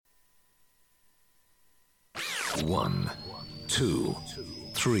1, 2,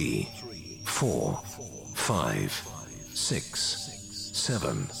 3, 4, 5, 6,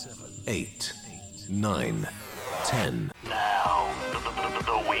 7, 8, 9, 10. Now,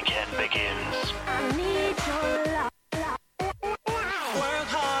 the weekend begins. I need your love. Work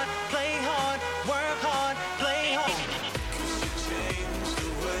hard, play hard, work hard, play hard.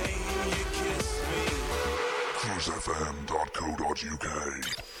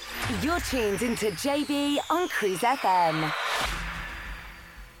 cruisefm.co.uk. You're tuned into JB on Cruise FM.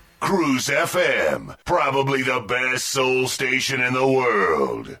 Cruise FM, probably the best soul station in the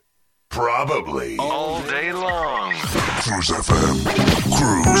world. Probably. All day long. Cruise FM.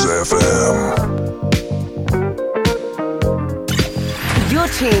 Cruise FM. You're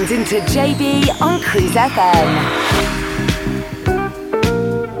tuned into JB on Cruise FM.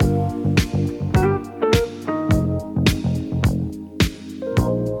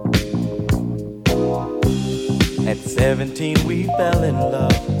 At 17 we fell in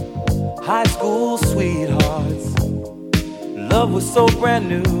love, high school sweethearts. Love was so brand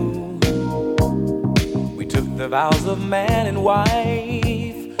new. We took the vows of man and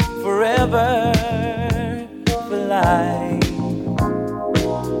wife, forever, for life.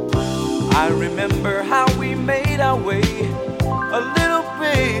 I remember how we made our way, a little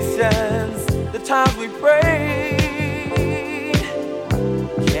patience, the times we prayed.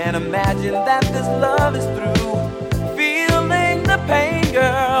 Can't imagine that this love is through. Feeling the pain,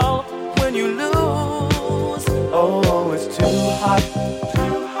 girl, when you lose. Oh, it's too hot,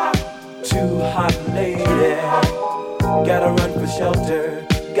 too hot, too hot, lady. Gotta run for shelter,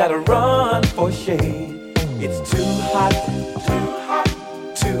 gotta run for shade. It's too hot, too hot,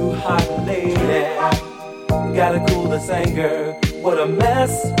 too hot, lady. Gotta cool this anger, what a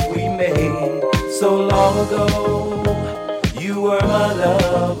mess we made so long ago. You were my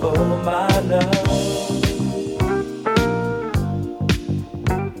love, oh my love.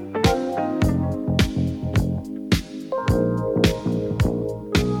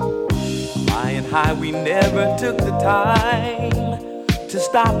 Flying high, we never took the time to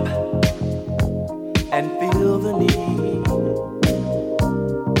stop and feel the need.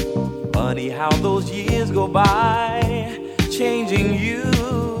 Funny how those years go by, changing you,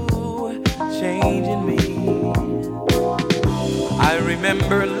 changing me. I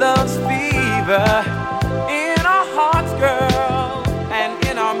remember love's fever in our hearts, girl, and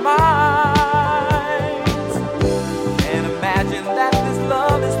in our minds. Can't imagine that this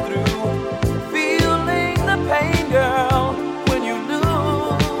love is through. Feeling the pain, girl, when you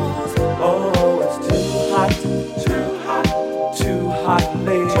lose. Oh, it's too hot, too hot, too hot,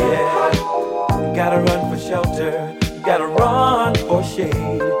 lady. Gotta run for shelter, gotta run for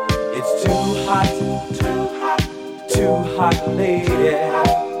shade. It's too hot, too hot, lady.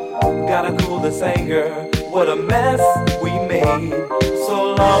 Gotta cool this anger, what a mess we made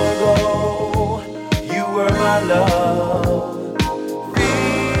so long ago. You were my love.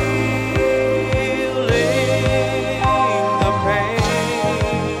 Feeling the pain.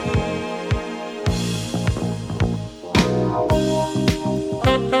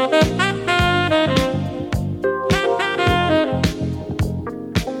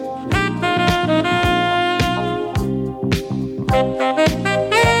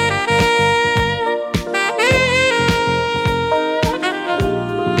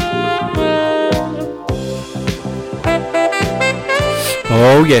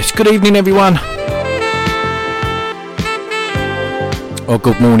 Oh yes, good evening everyone. Or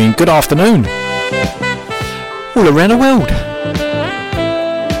good morning, good afternoon. All around the world.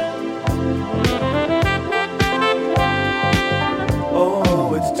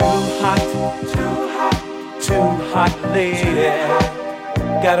 Oh, it's too hot, too hot, lady.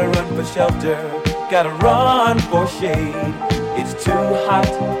 Gotta run for shelter, gotta run for shade. It's too hot,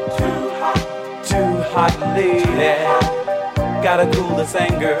 too hot, lady. Gotta cool this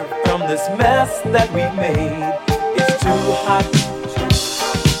anger from this mess that we made. It's too hot,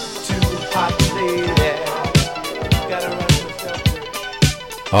 lady. Gotta run for shelter.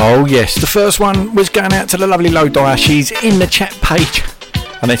 Oh yes, the first one was going out to the lovely Low Dyer. She's in the chat page.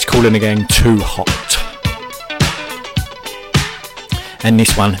 And it's calling again Too Hot. And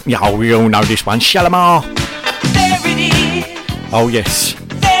this one, yeah, we all know this one, Shalamar. There it is. Oh yes.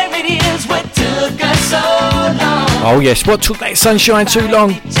 There it is, what took us so long. Oh yes, what took that sunshine too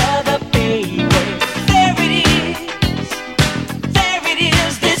long? Each other, baby. There it is. There it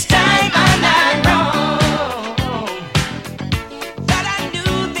is. This time I'm not wrong. Thought I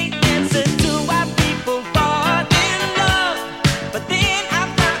knew the answer to why people fall in love, but then I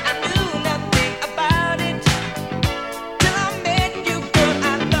found I knew nothing about it. Till I met you, girl,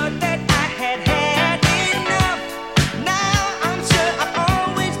 I thought that I had enough.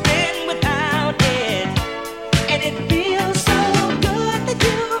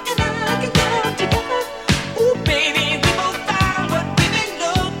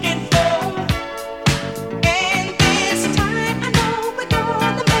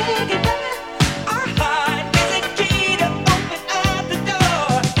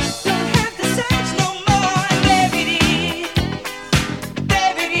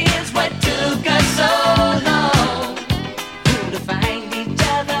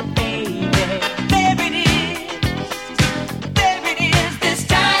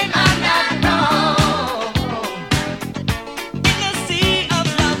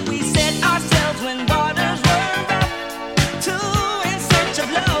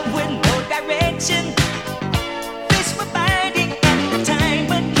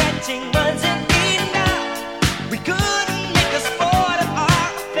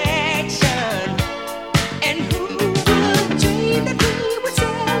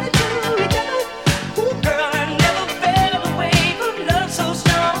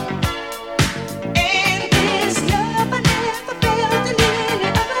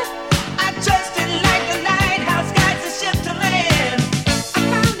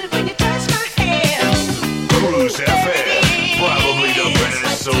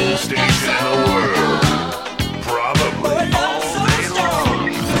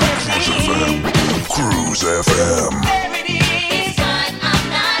 Cruise FM. There it is. Son, I'm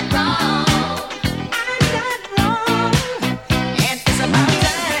not wrong. I'm not wrong. And it's about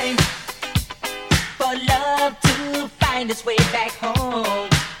time for love to find its way back home.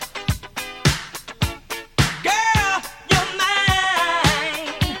 Girl, you're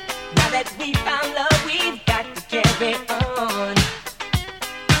mine. Now that we found love, we've got to carry on.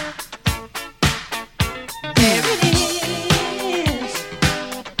 There it is,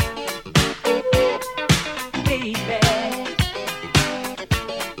 baby.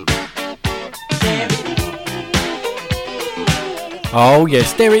 There it is. Oh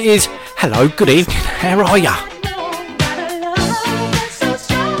yes, there it is. Hello, good evening. How are ya?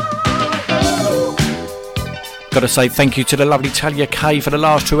 Gotta say thank you to the lovely Talia Kay for the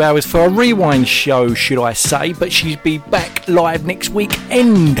last 2 hours for a rewind show, should I say, but she'll be back live next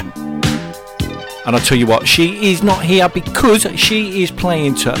weekend. And I'll tell you what, she is not here because she is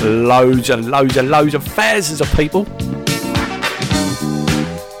playing to loads and thousands of people.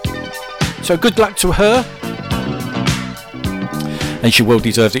 So good luck to her. And she well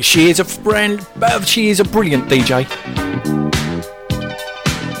deserves it. She is a brilliant DJ.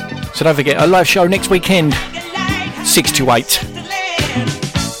 So don't forget, a live show next weekend, 6 to 8.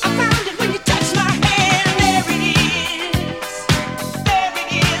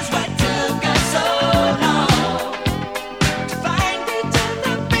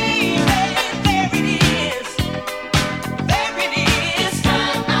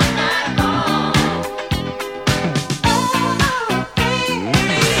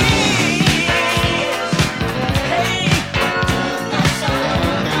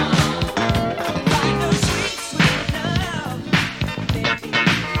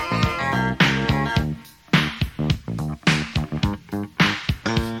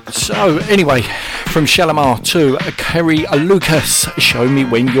 So anyway, from Shalimar to Kerry Lucas, Show Me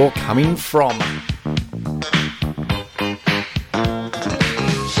When You're Coming From.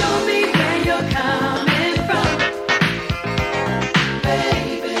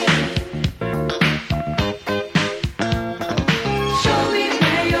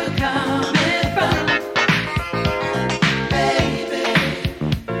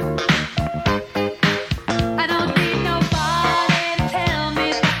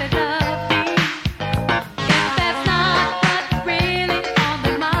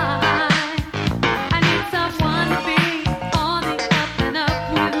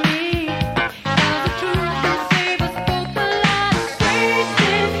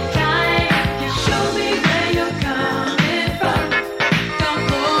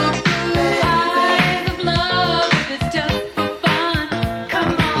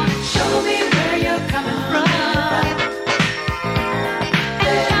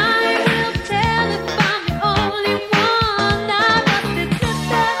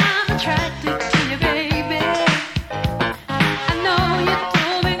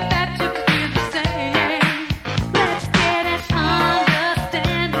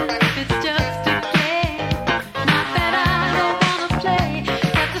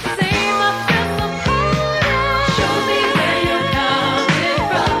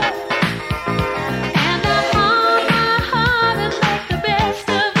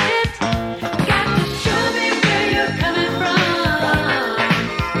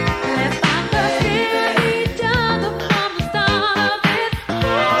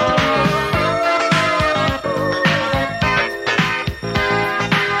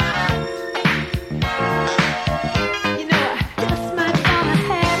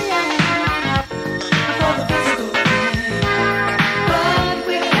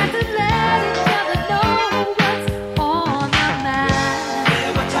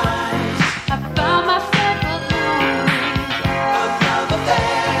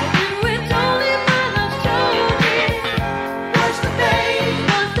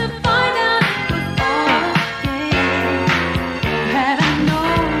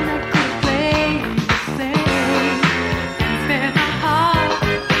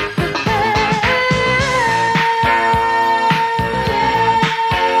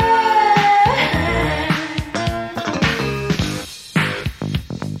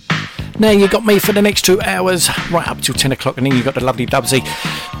 Now you got me for the next 2 hours, right up till 10 o'clock, and then you got the lovely Dubsy.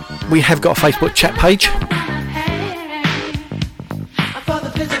 We have got a Facebook chat page.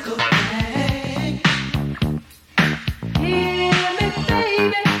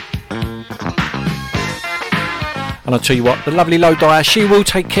 And I'll tell you what, the lovely Low Dyer, she will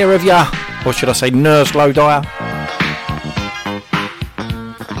take care of ya. Or should I say Nurse Low Dyer.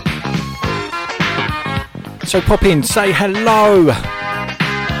 So pop in, say hello.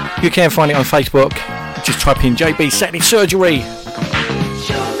 You can find it on Facebook. Just type in JB Saturday Surgery.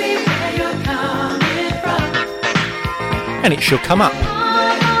 Show me where you're coming from. and it should come up.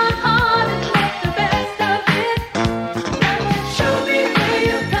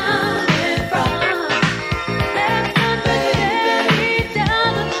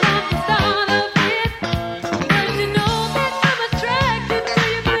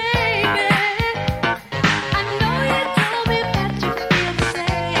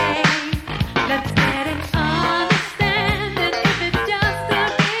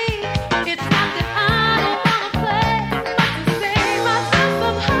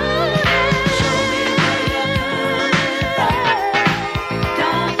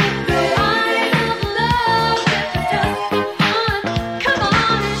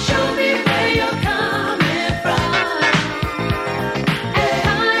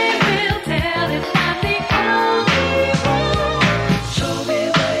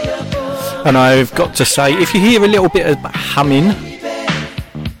 And I've got to say, if you hear a little bit of humming,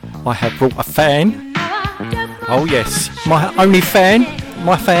 I have brought a fan. Oh yes, my only fan,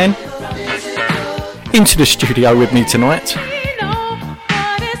 my fan, into the studio with me tonight.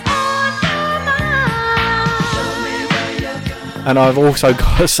 And I've also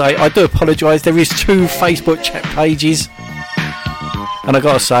got to say, I do apologise, there is 2 Facebook chat pages. And I've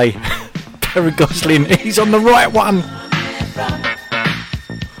got to say, Terry Gosling, he's on the right one.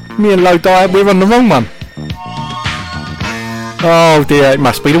 Me and Lodi, we're on the wrong one. Oh dear, it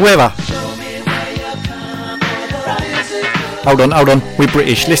must be the weather. Hold on, we're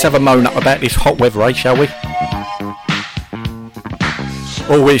British. Let's have a moan up about this hot weather, eh, shall we?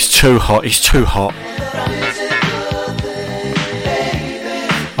 Oh, it's too hot,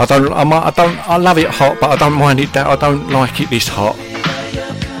 I love it hot, but I don't mind it that I don't like it this hot.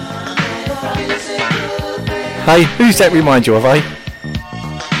 Hey, who's that remind you of, eh?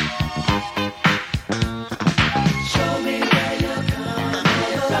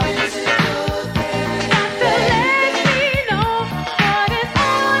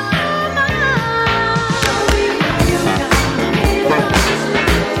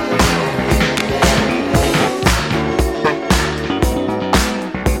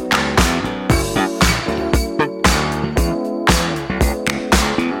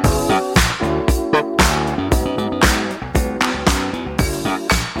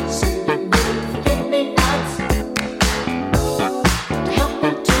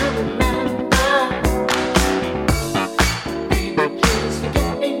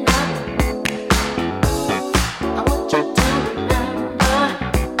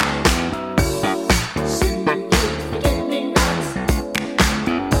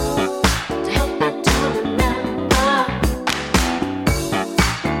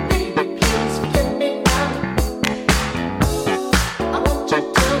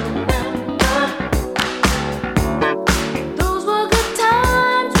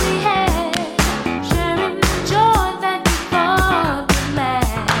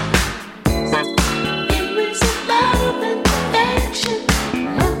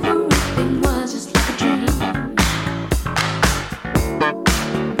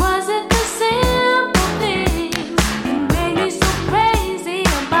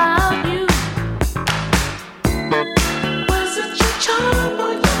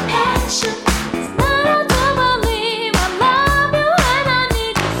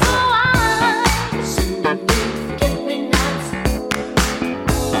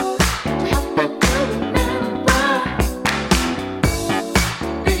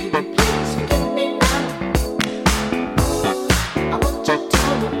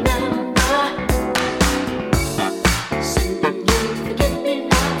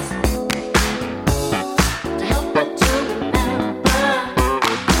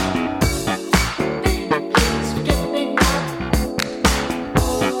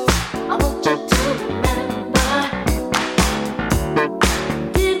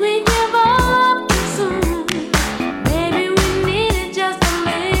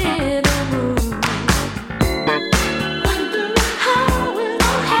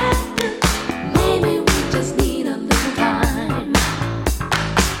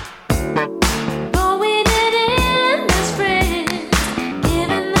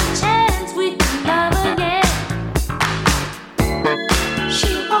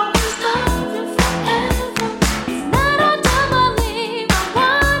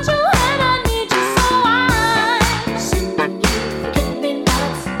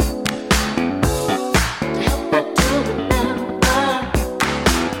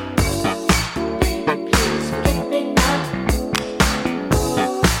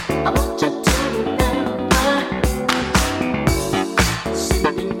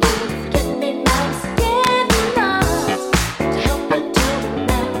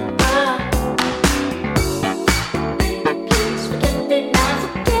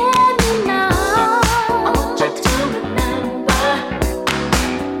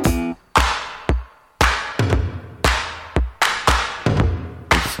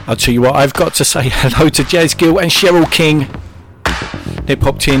 I'll tell you what, I've got to say hello to Jazz Gill and Cheryl King. They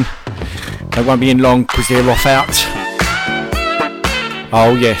popped in. They won't be in long because they're off out.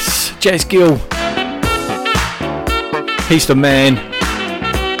 Oh yes, Jazz Gill. He's the man.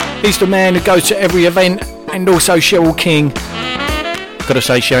 He's the man who goes to every event. And also Cheryl King. Gotta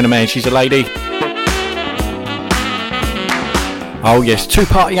say, Sharon the man, she's a lady. Oh yes, 2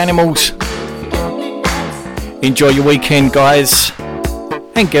 party animals. Enjoy your weekend, guys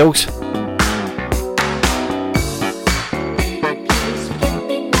and girls.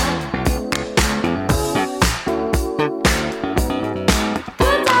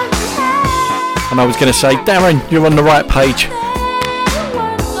 And I was going to say, Darren, you're on the right page.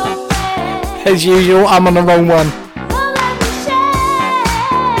 As usual, I'm on the wrong one.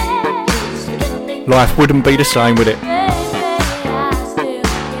 Life wouldn't be the same, would it?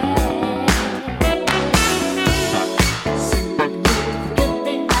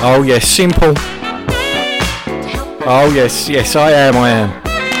 Oh yes, simple. Oh yes, yes, I am.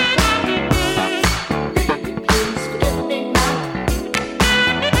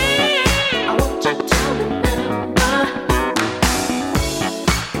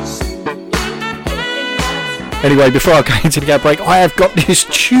 Anyway, before I go into the ad break, I have got this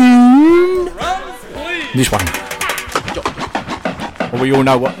tune. This one. We all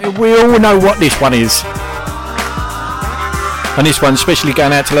know what this one is. And this one especially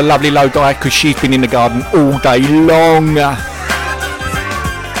going out to the lovely Low Guy because she's been in the garden all day long.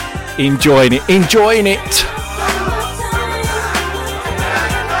 Enjoying it.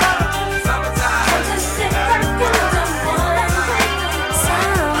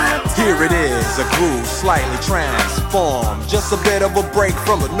 Here it is, a groove slightly transformed. Just a bit of a break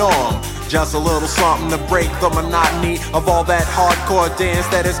from the norm. Just a little something to break the monotony of all that hardcore dance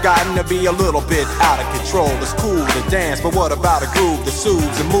that has gotten to be a little bit out of control. It's cool to dance, but what about a groove that soothes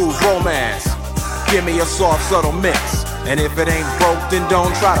and moves romance? Give me a soft, subtle mix, and if it ain't broke, then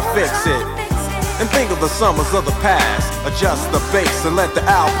don't try to fix it. And think of the summers of the past. Adjust the bass and let the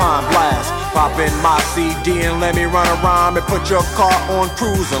Alpine blast. Pop in my CD and let me run a rhyme and put your car on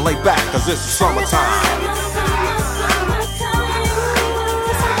cruise and lay back, cause it's summertime.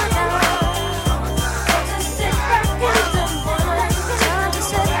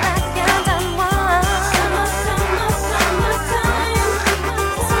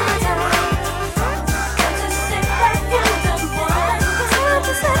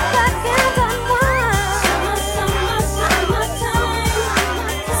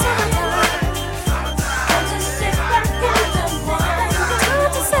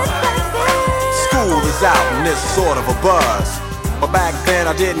 Out and it's sort of a buzz, but back then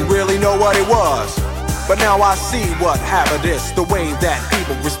I didn't really know what it was. But now I see what happened is the way that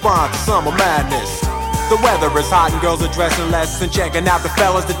people respond to summer madness. The weather is hot and girls are dressing less and checking out the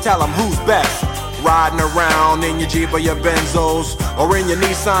fellas to tell them who's best. Riding around in your Jeep or your Benzos, or in your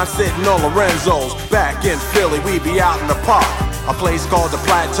Nissan sitting on Lorenzo's. Back in Philly we be out in the park. A place called the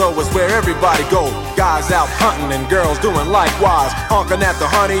Plateau is where everybody go. Guys out hunting and girls doing likewise. Honking at the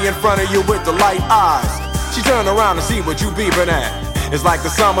honey in front of you with the light eyes. She turn around and see what you beeping at. It's like the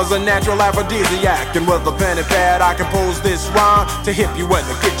summer's a natural aphrodisiac. And with a pen and pad I compose this rhyme to hip you and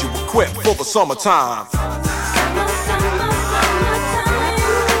to get you equipped for the summertime.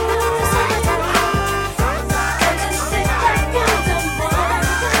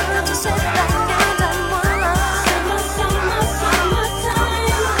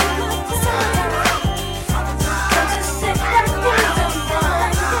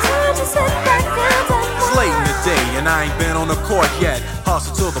 And I ain't been on the court yet.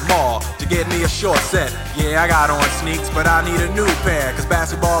 Hustle to the mall to get me a short set. Yeah, I got on sneaks, but I need a new pair. Cause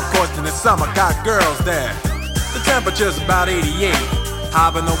basketball courts in the summer got girls there. The temperature's about 88.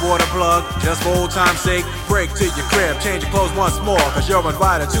 Hop in the water plug, just for old time's sake. Break to your crib, change your clothes once more. Cause you're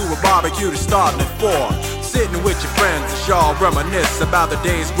invited to a barbecue that's starting at 4. Sitting with your friends and y'all reminisce about the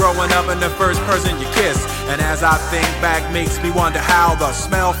days growing up and the first person you kiss. And as I think back, makes me wonder how the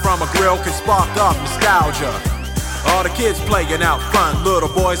smell from a grill can spark up nostalgia. All the kids playing out front, little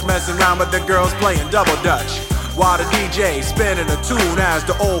boys messing around with the girls playing double dutch. While the DJ spinning a tune as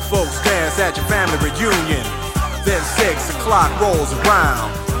the old folks dance at your family reunion. Then 6 o'clock rolls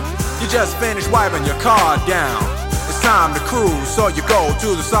around. You just finished wiping your car down. It's time to cruise, so you go to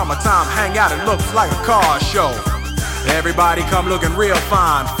the summertime hangout. It looks like a car show. Everybody come looking real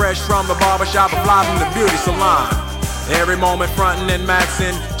fine, fresh from the barbershop or fly from the beauty salon. Every moment frontin' and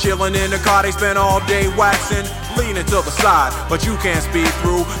maxin', chillin' in the car, they spend all day waxin'. Leaning to the side, but you can't speed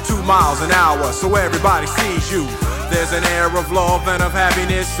through 2 miles an hour, so everybody sees you. There's an air of love and of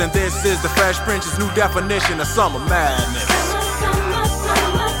happiness, and this is the Fresh Prince's new definition of summer madness.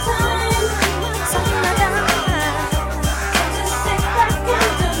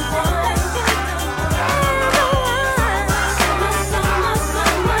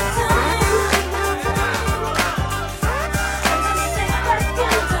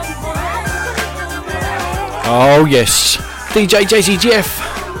 Oh yes, DJ Jay-Z Jeff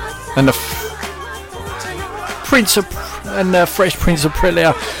and the Prince of Fresh Prince of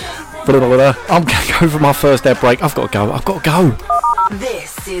Bel-Air. I'm going to go for my first ad break. I've got to go.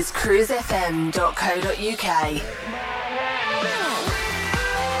 This is cruisefm.co.uk.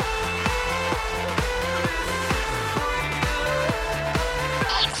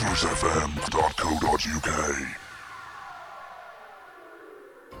 cruisefm.co.uk.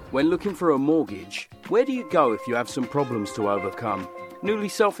 When looking for a mortgage, where do you go if you have some problems to overcome? Newly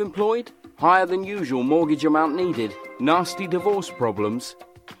self-employed? Higher than usual mortgage amount needed? Nasty divorce problems?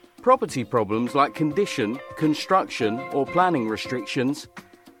 Property problems like condition, construction or planning restrictions?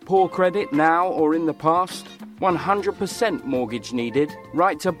 Poor credit now or in the past? 100% mortgage needed?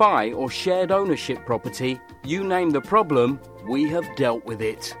 Right to buy or shared ownership property? You name the problem, we have dealt with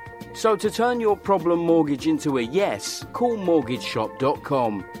it. So to turn your problem mortgage into a yes, call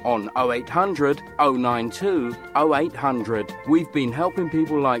mortgageshop.com on 0800 092 0800. We've been helping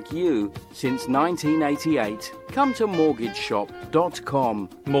people like you since 1988. Come to mortgageshop.com.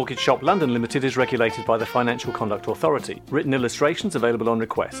 Mortgage Shop London Limited is regulated by the Financial Conduct Authority. Written illustrations available on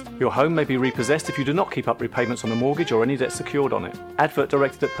request. Your home may be repossessed if you do not keep up repayments on the mortgage or any debt secured on it. Advert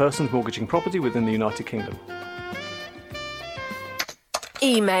directed at persons mortgaging property within the United Kingdom.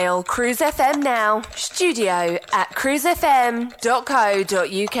 Email Cruise FM now,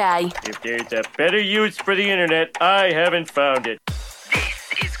 studio@cruisefm.co.uk. If there's a better use for the internet, I haven't found it.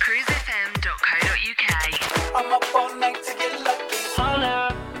 This is cruisefm.co.uk. I'm up all night to get lucky.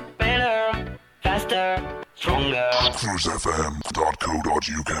 Harder, better, faster, stronger.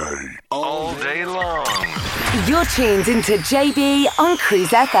 cruisefm.co.uk. All day long. You're tuned into JB on Cruise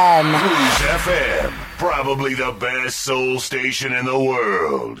FM. Cruise FM, probably the best soul station in the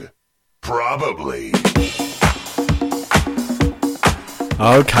world. Probably.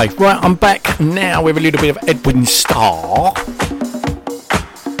 Okay, right, I'm back now with a little bit of Edwin Starr.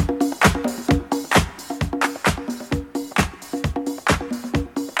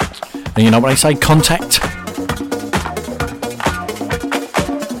 And you know what they say, contact.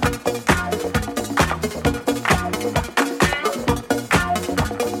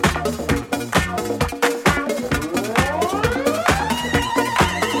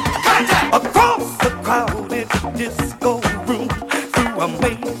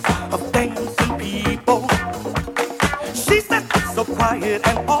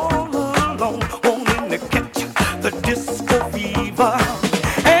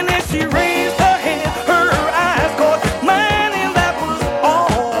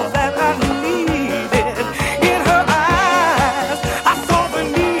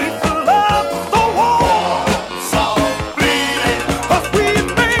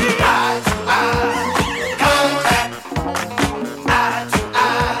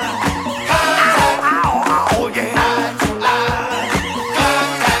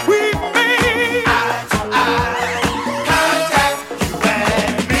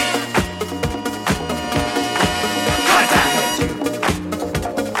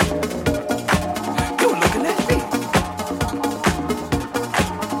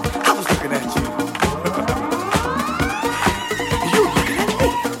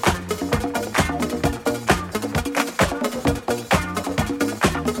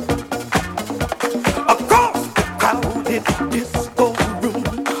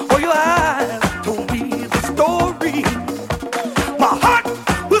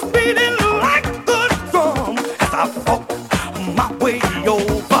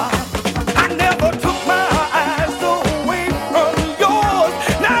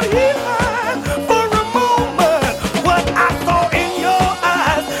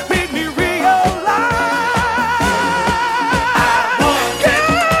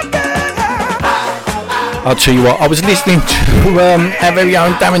 I'll tell you what, I was listening to our very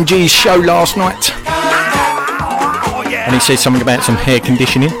own Darren G's show last night, and he said something about some hair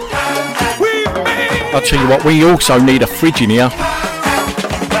conditioning. I'll tell you what, we also need a fridge in here,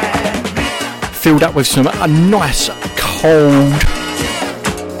 filled up with some nice cold,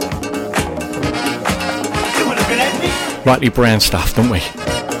 lightly brown stuff, don't we?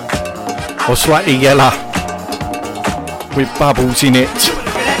 Or slightly yellow, with bubbles in it.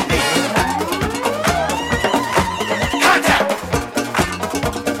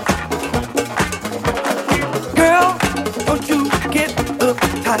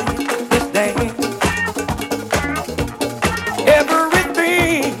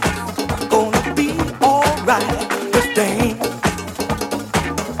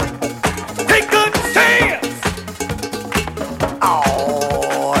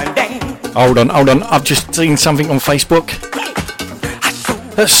 Hold on, I've just seen something on Facebook.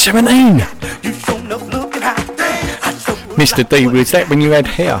 That's 17. Mr. D, was that when you had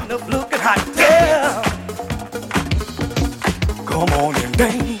hair?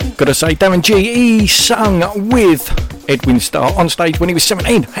 Gotta say, Darren G, he sung with Edwin Starr on stage when he was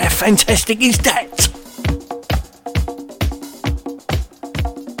 17. How fantastic is that?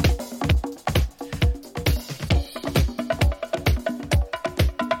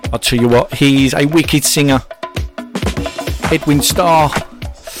 I'll tell you what, he's a wicked singer. Edwin Starr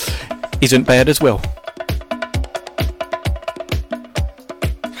isn't bad as well.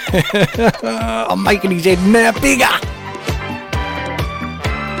 I'm making his head now bigger.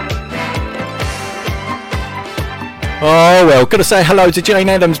 Oh well, gotta say hello to Jane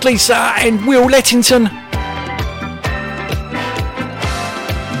Adams, Lisa and Will Lettington.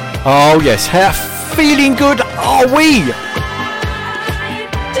 Oh yes, how feeling good are we?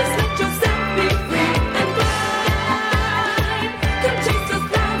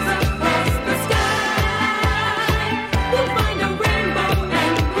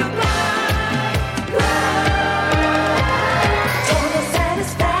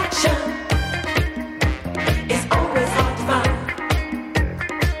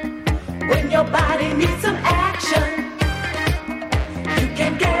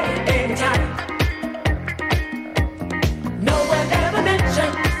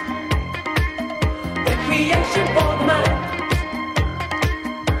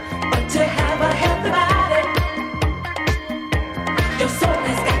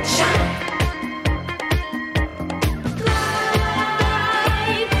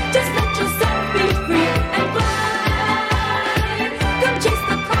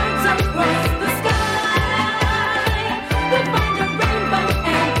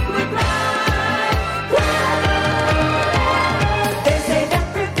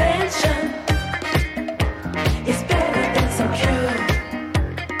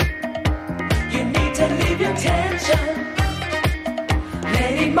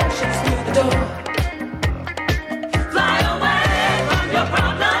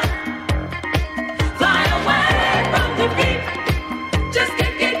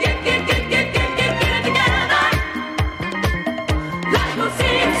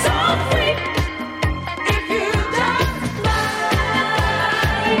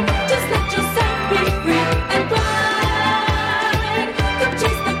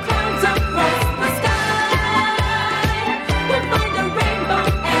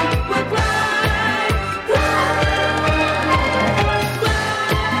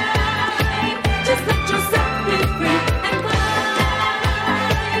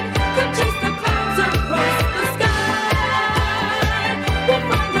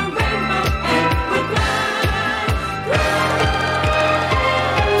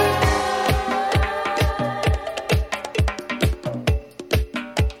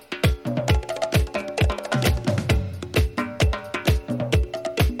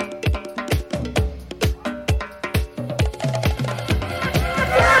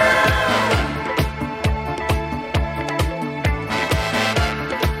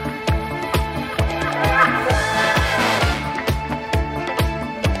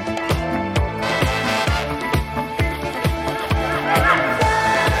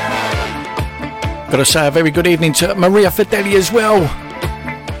 Gotta say a very good evening to Maria Fideli as well.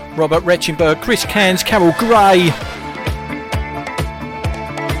 Robert Retchenberg, Chris Cairns, Carol Gray,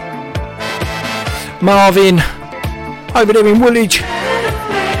 Marvin, over there in Woolwich.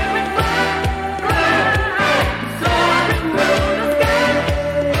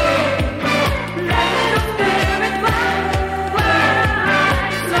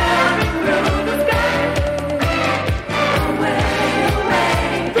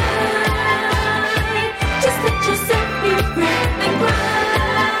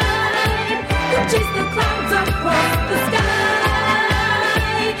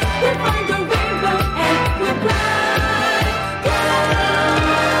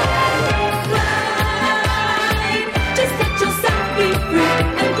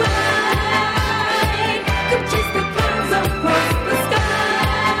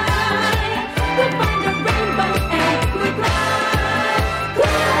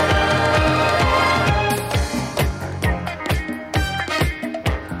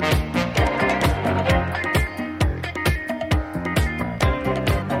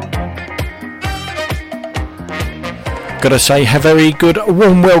 Gotta say a very good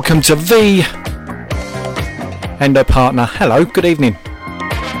warm welcome to V and her partner. Hello, good evening.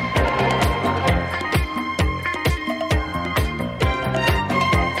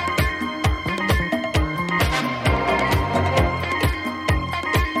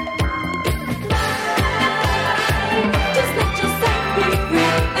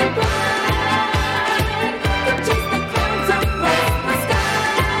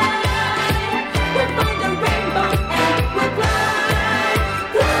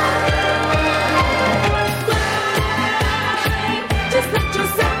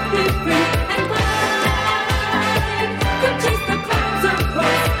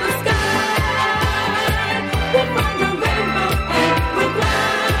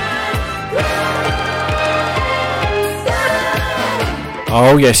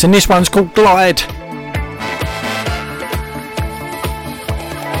 Oh yes, and this one's called Glide.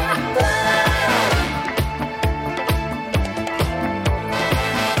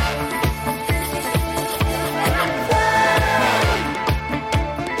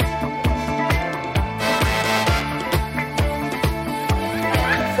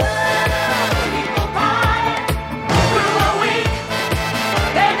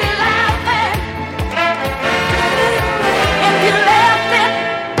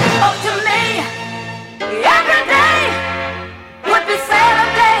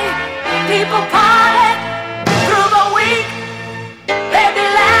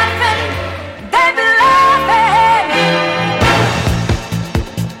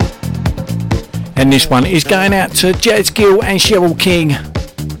 And this one is going out to Jazz Gill and Cheryl King.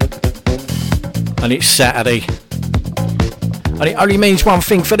 And it's Saturday. And it only means one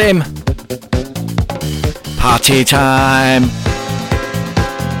thing for them. Party time.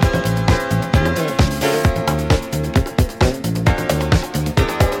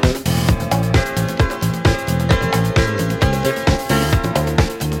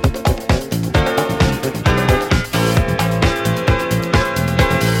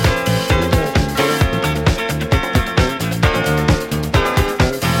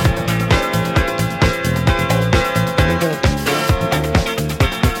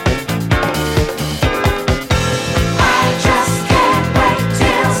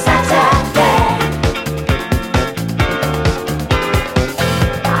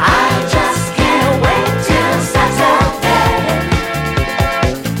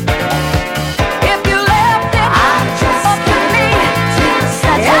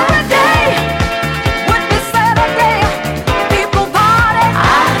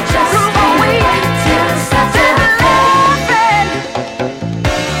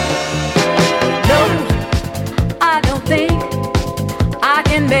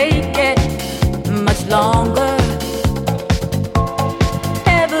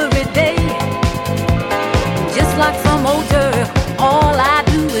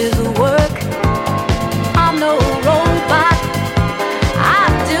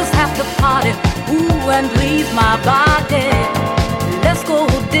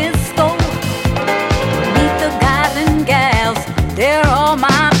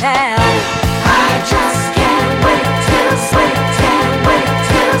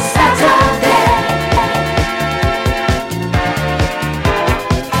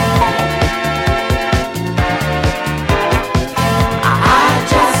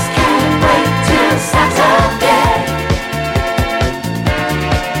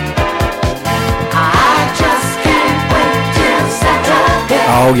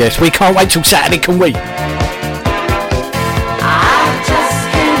 Oh yes, we can't wait till Saturday, can we?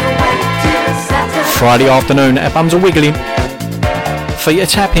 Friday afternoon, our bums are wiggling, feet are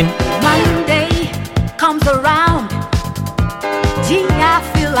tapping. Monday comes around, gee, I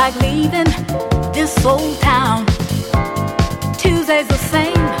feel like leaving this old town. Tuesday's the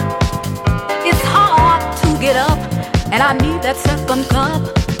same, it's hard to get up, and I need that second cup.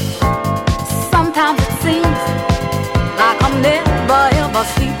 Sometimes it seems like I'm never ever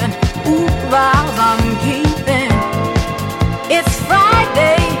sleeping. Ooh, vows I'm keeping. It's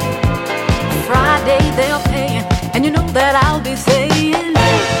Friday they're paying, and you know that I'll be saying,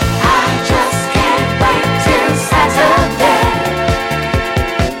 I just can't wait till Saturday.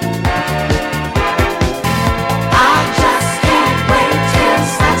 I just can't wait till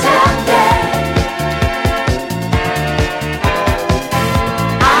Saturday.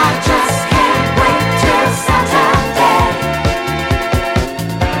 I just can't wait till Saturday.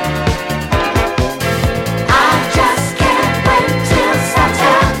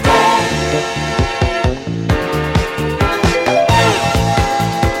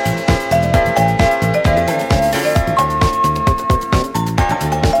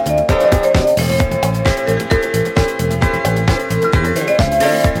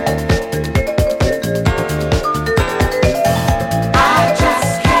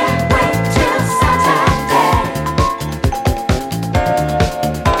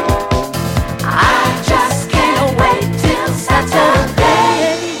 I just can't wait till Saturday.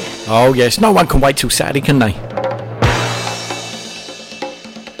 Oh yes, no one can wait till Saturday, can they?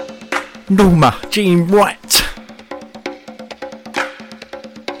 Norma Jean Wright,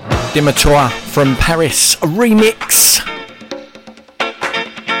 Dimitar from Paris, a remix.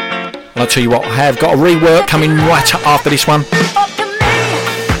 And I'll tell you what, I have got a rework coming right up after this one.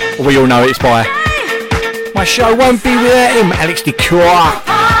 We all know it's by My Show Won't Be Without Him, Alex DeCour.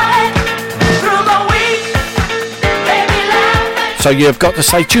 So you've got to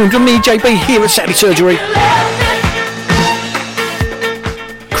stay tuned with me, JB, here at Saturday Surgery.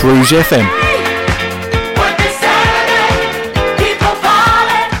 Cruise FM.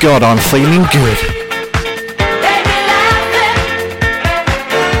 God, I'm feeling good.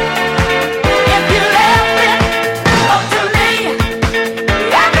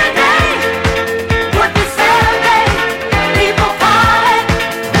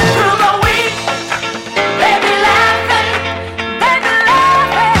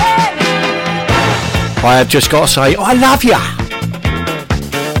 I have just got to say, I love ya.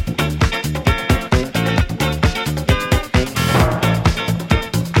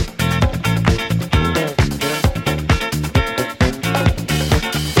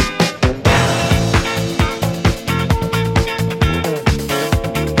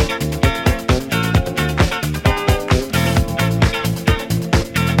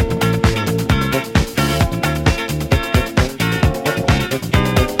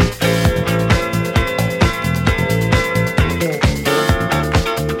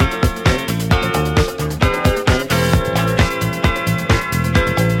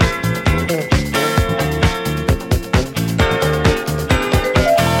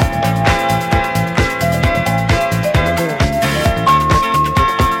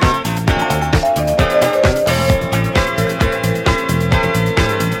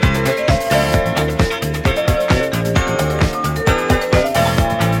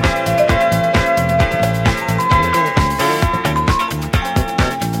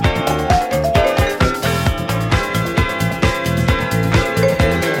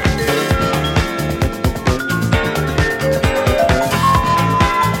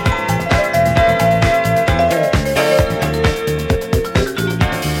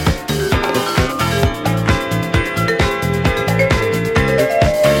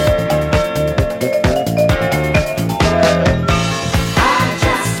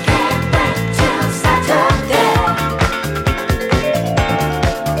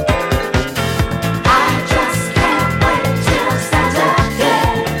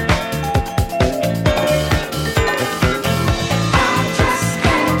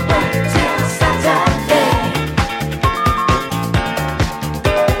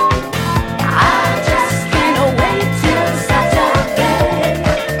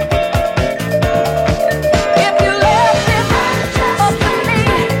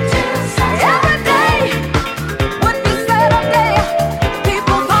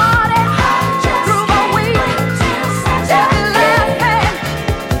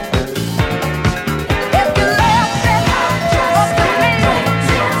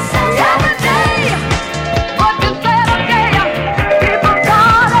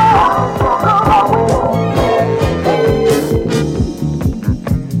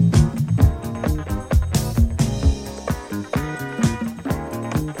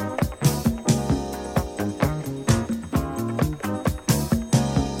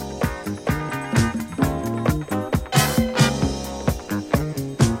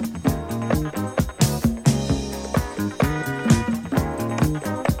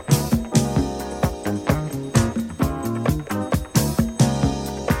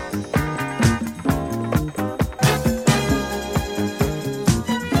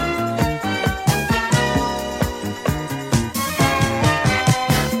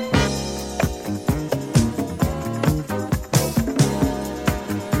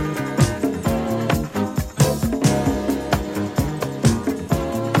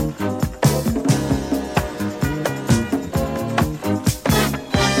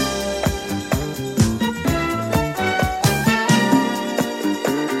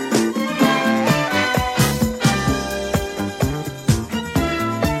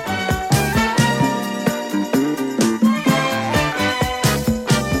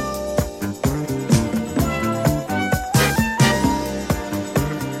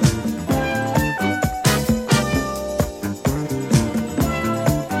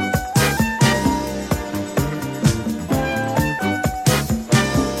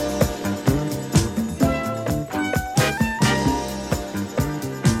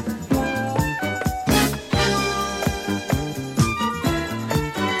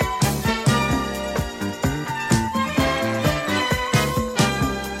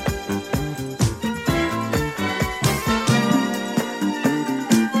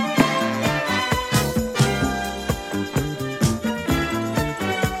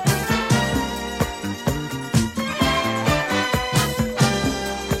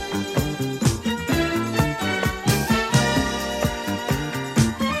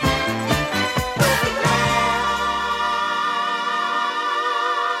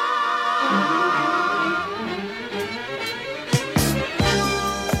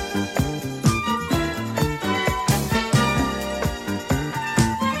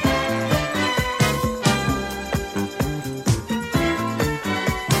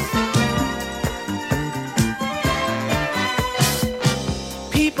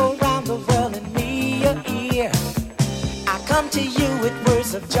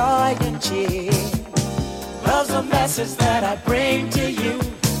 of joy and cheer. Love's a message that I bring to you,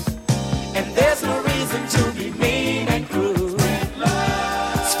 and there's no reason to be mean and cruel.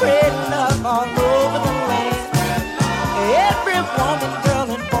 Spread love all over the land. Every woman, girl,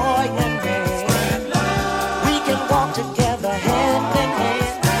 and boy and man. We can walk together hand in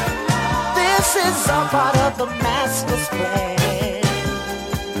hand. This is all part of the master's plan.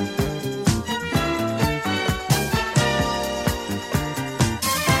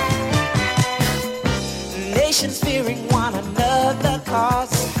 Nations fearing one another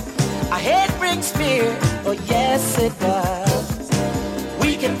cause our hate brings fear, oh yes it does.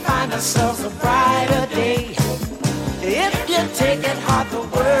 We can find ourselves a brighter day if you take it hard the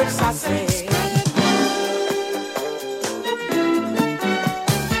words I say.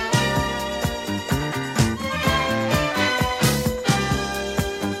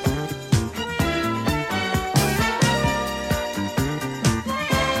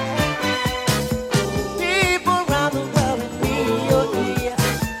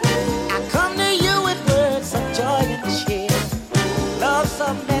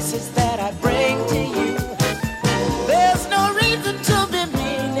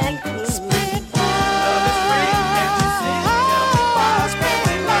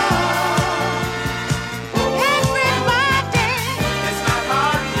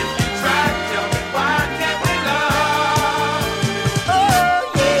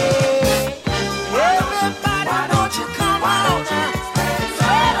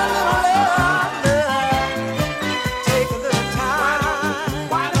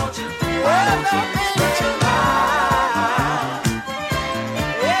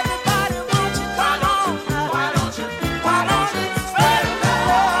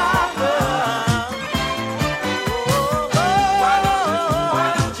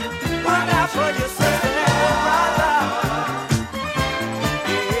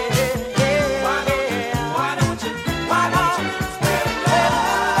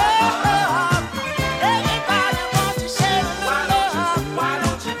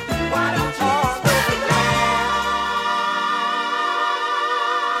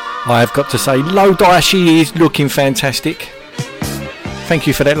 I've got to say, Lo Daishi is looking fantastic. Thank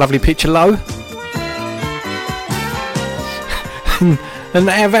you for that lovely picture, Lo. And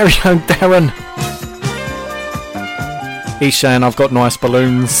our very own Darren. He's saying I've got nice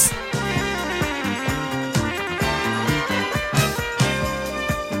balloons.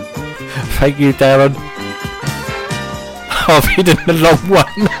 Thank you, Darren. I've hidden the long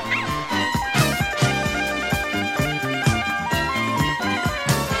one.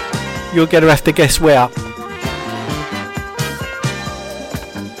 You're going to have to guess where.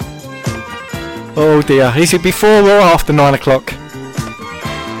 Oh dear, is it before or after 9 o'clock?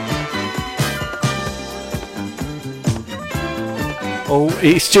 Oh,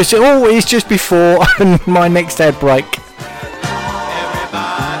 it's just before my next ad break.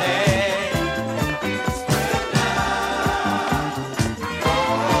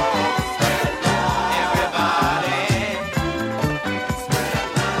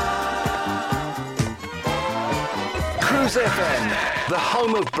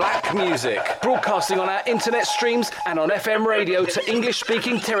 Music, broadcasting on our internet streams and on FM radio to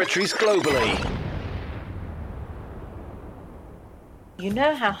English-speaking territories globally. You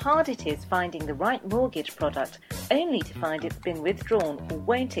know how hard it is finding the right mortgage product only to find it's been withdrawn or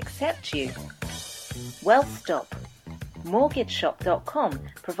won't accept you? Well, stop. MortgageShop.com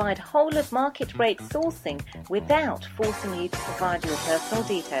provide whole of market rate sourcing without forcing you to provide your personal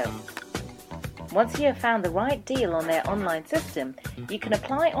details. Once you have found the right deal on their online system, you can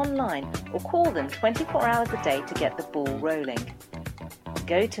apply online or call them 24 hours a day to get the ball rolling.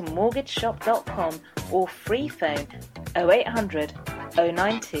 Go to mortgageshop.com or free phone 0800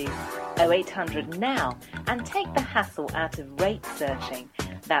 092 0800 now and take the hassle out of rate searching.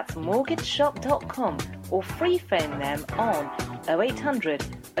 That's mortgageshop.com or free phone them on 0800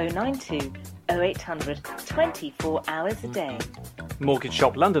 092 0800 24 hours a day. Mortgage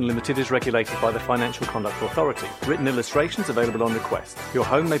Shop London Limited is regulated by the Financial Conduct Authority. Written illustrations available on request. Your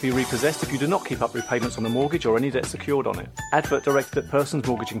home may be repossessed if you do not keep up repayments on a mortgage or any debt secured on it. Advert directed at persons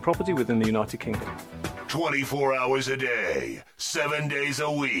mortgaging property within the United Kingdom. 24 hours a day, 7 days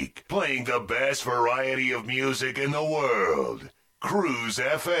a week, playing the best variety of music in the world. Cruise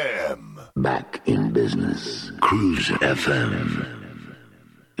FM. Back in business. Cruise FM.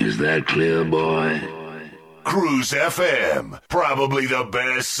 Is that clear, boy? Cruise FM, probably the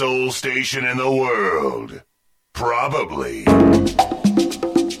best soul station in the world. Probably.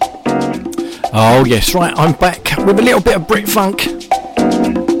 Oh yes, right, I'm back with a little bit of Brit Funk.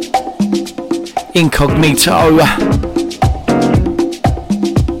 Incognito.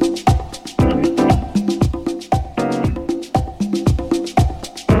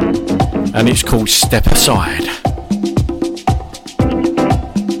 called Step Aside.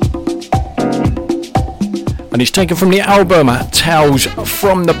 And it's taken from the album Tales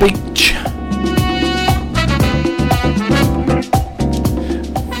from the Beach.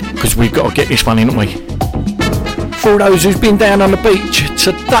 Because we've got to get this one in, haven't we? For those who've been down on the beach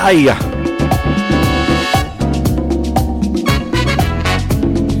today.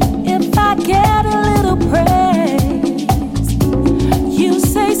 If I get a little praise, you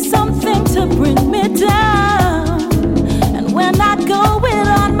say something to bring me down. And when I go it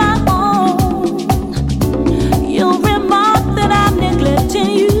on my own, you'll remark that I'm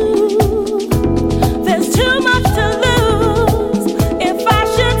neglecting you. There's too much to lose if I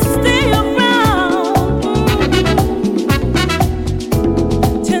should stay around.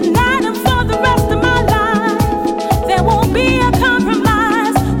 Tonight and for the rest of my life, there won't be a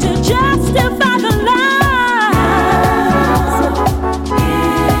compromise to justify the lies.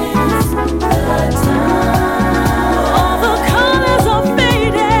 It's the time. All the colors are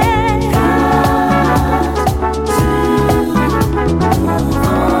fading.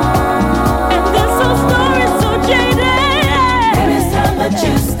 And this whole story's so jaded. Maybe it's time that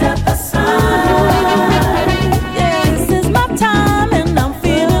you step aside. This is my time and I'm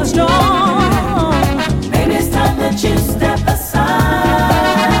feeling strong. Maybe it's time that you step aside.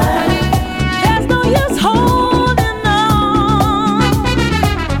 There's no use holding on.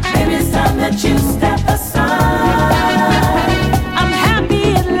 Maybe it's time that you step aside. I'm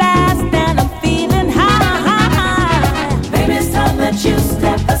happy at last and I'm feeling high. Maybe it's time that you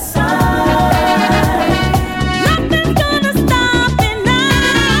step aside. Nothing's gonna stop me now.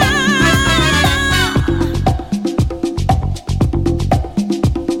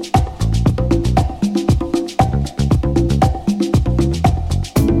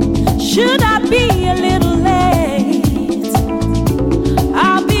 Should I be a little late?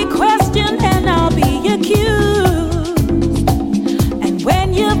 I'll be questioned and I'll be accused. And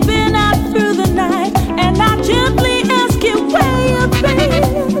when you've been out through the night and I gently ask you where you've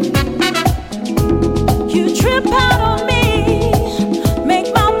been, you trip out on me,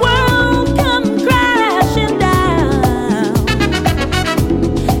 make my world come crashing down.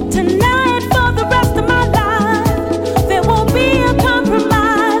 Tonight for the rest of my life, there won't be a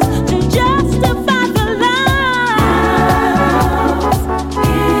compromise to justify the lies.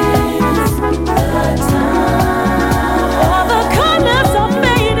 It's the time. All the colors are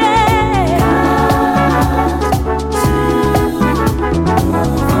fading.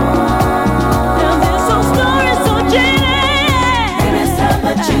 Now this whole story's so jaded. Maybe it's time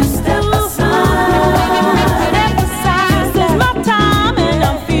that you step aside. Step aside. This is my time and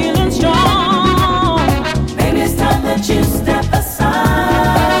I'm feeling strong. Maybe it's time that you step aside.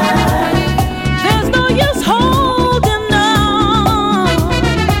 There's no use holding on.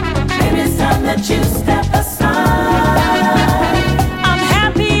 Maybe it's time that you step aside. I'm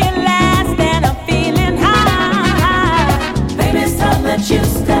happy at last and I'm feeling high. Maybe it's time that you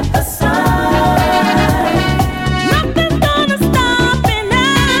step aside. Nothing's gonna stop me now.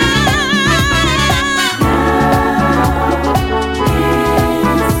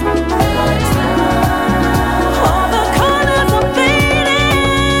 It's the time. All the colors are fading.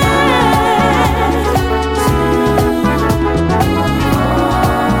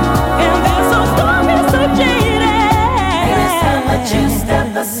 And this whole story's so jaded. Maybe it's time that you step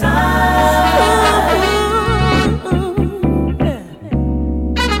aside.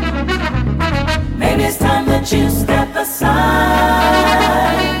 Maybe it's time that you step aside.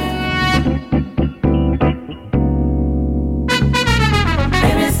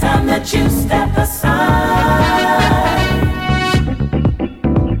 Maybe it's time that you step aside.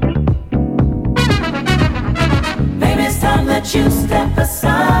 Maybe it's time that you step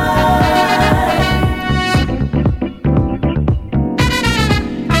aside.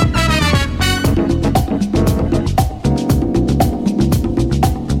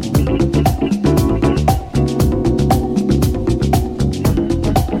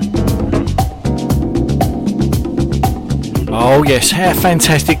 Oh yes, how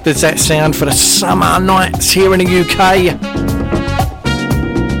fantastic does that sound for the summer nights here in the UK?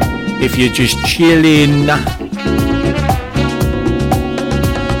 If you're just chilling,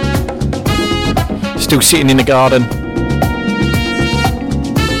 still sitting in the garden,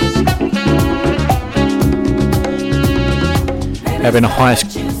 having a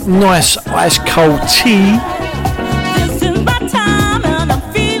nice ice cold tea. This is my time and I'm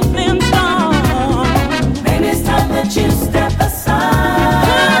feeling strong. Maybe it's time that you step aside.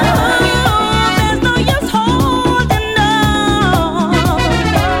 There's no use holding on.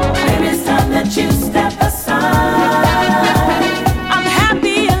 Maybe it's time that you step aside. I'm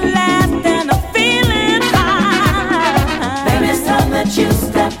happy at last and I'm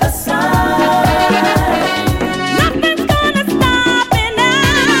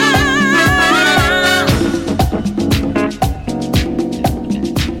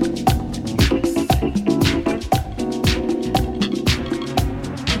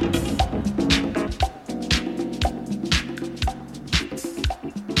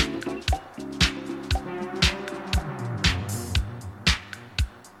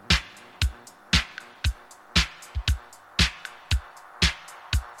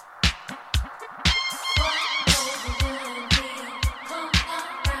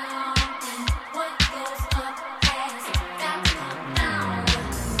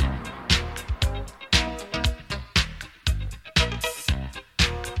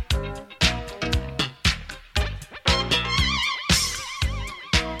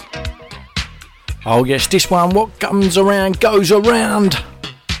Oh yes, this one, what comes around goes around.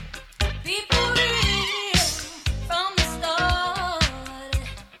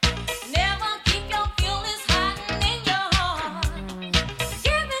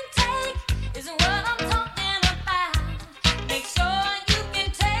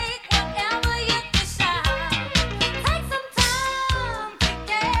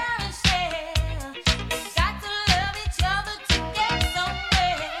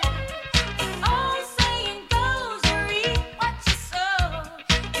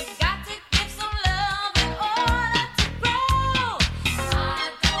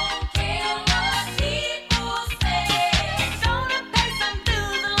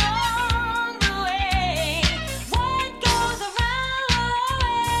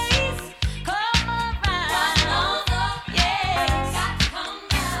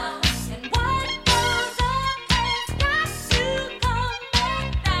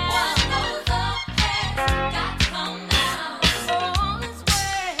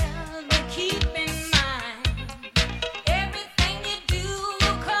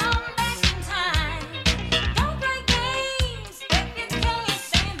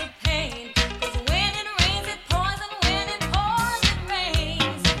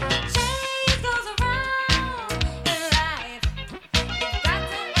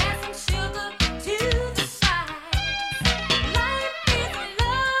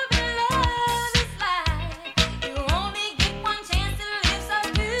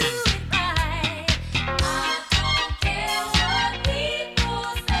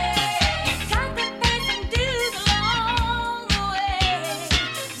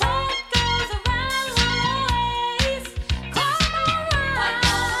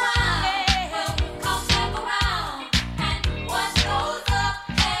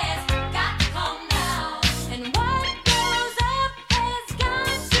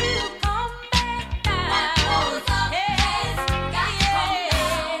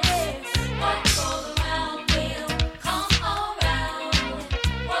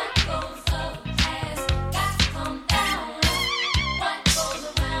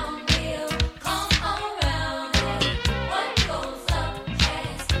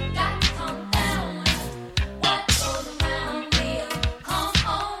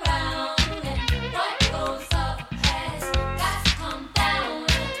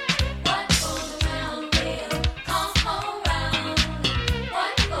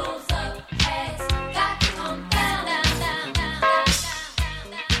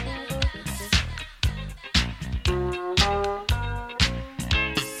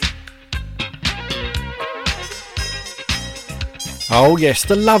 Oh yes,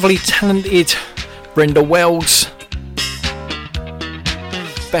 the lovely, talented Brenda Wells.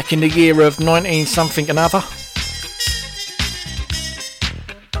 Back in the year of 19 something another.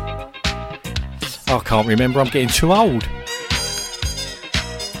 I can't remember, I'm getting too old.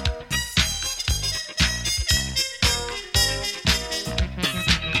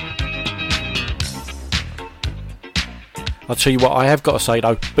 I'll tell you what, I have got to say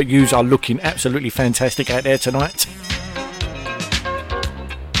though, but yous are looking absolutely fantastic out there tonight.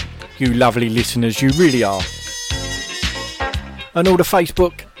 You lovely listeners, you really are. And all the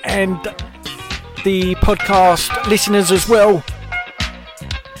Facebook and the podcast listeners as well.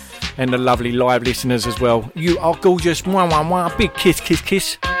 And the lovely live listeners as well. You are gorgeous. Mwah, mwah, mwah. Big kiss, kiss,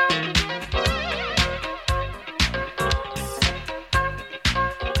 kiss.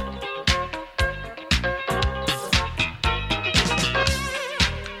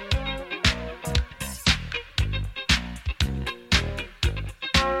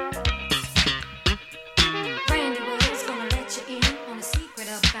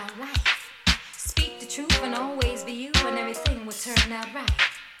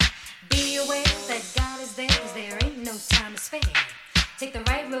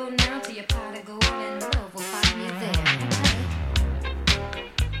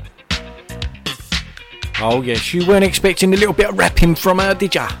 Oh yes, you weren't expecting a little bit of rapping from her,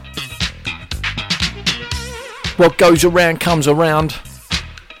 did ya? What goes around comes around.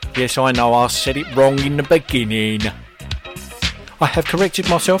 Yes, I know, I said it wrong in the beginning. I have corrected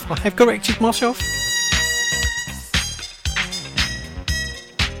myself,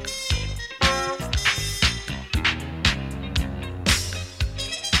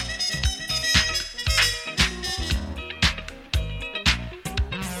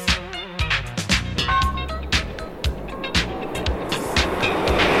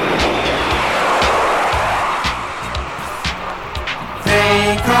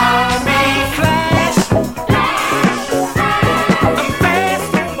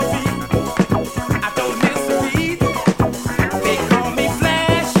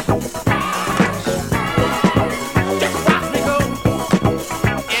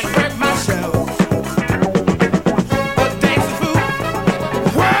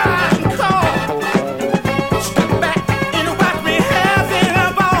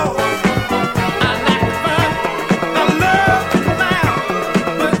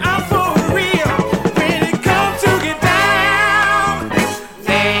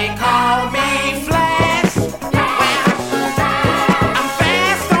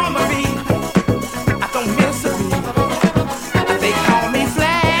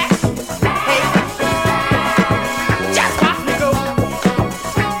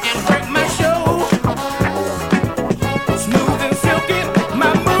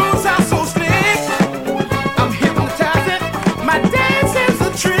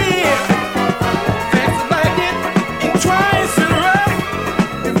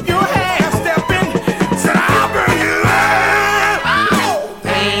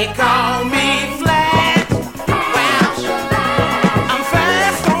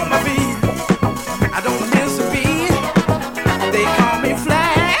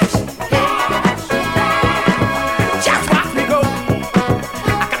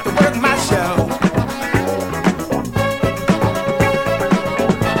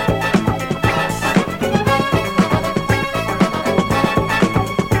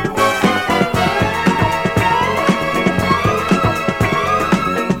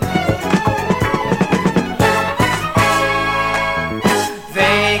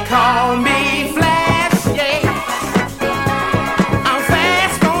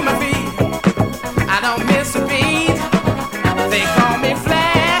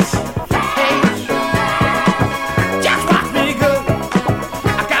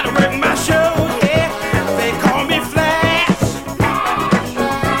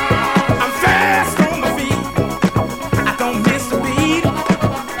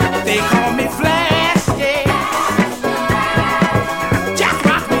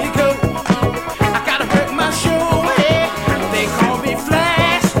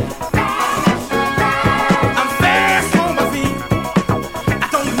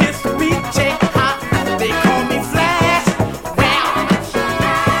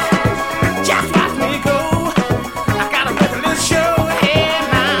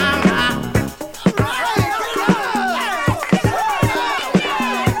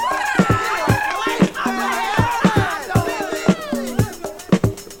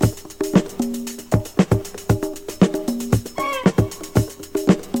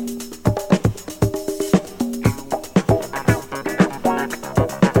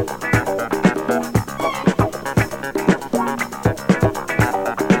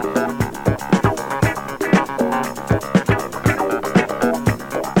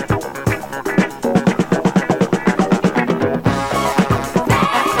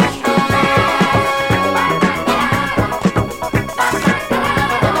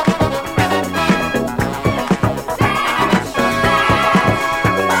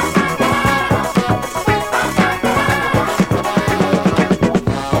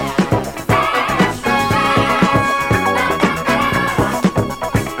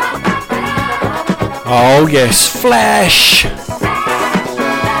 Oh yes, Flash.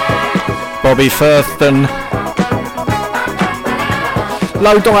 Bobby Thurston.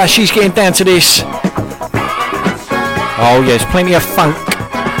 Low Dyer, she's getting down to this. Oh yes, plenty of funk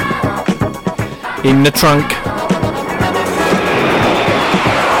in the trunk.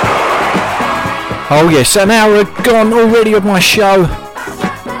 Oh yes, an hour gone already of my show.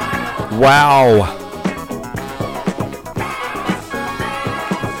 Wow.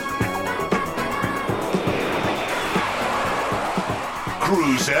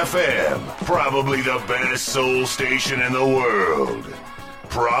 Cruise FM, probably the best soul station in the world.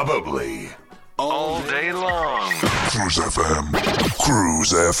 Probably. All day long. Cruise FM.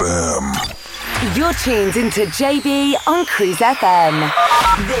 Cruise FM. You're tuned into JB on Cruise FM.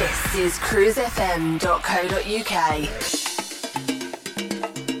 This is cruisefm.co.uk.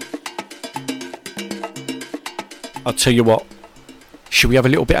 I'll tell you what, should we have a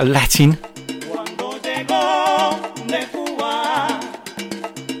little bit of Latin?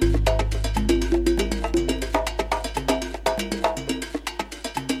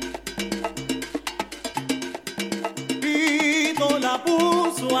 Pito la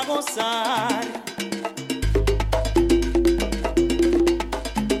puso a gozar.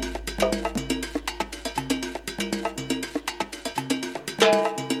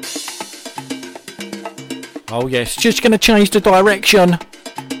 Oh yes, just going to change the direction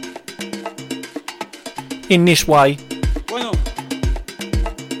in this way. Bueno,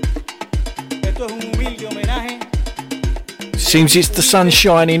 esto es un humilde homenaje. Seems it's the sun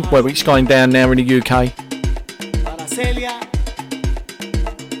shining. Well, it's going down now in the UK. Para Celia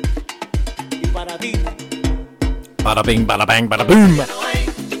y para ti. Bada bing, bada bang, bada boom.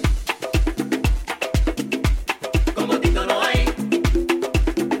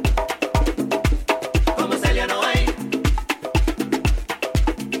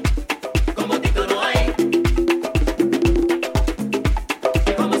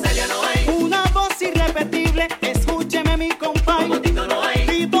 Una voz irrepetible, escúcheme mi compadre.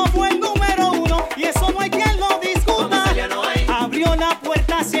 Tito fue el número uno y eso no hay quien lo discuta. Abrió la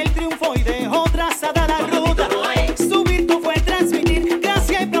puerta hacia el triunfo y dejó trazada la ruta. Su virtud fue transmitir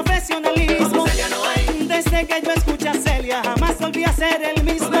gracia y profesionalismo. Desde que yo escuché a Celia jamás volví a ser el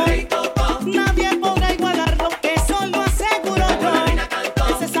mismo. Nadie podrá igualarlo, eso lo aseguro yo.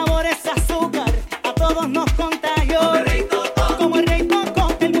 Ese sabor, ese azúcar, a todos nos contagió. Como el rey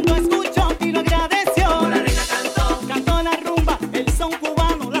tocó, el mundo escuchó y lo agradeció. Cantó la rumba, el son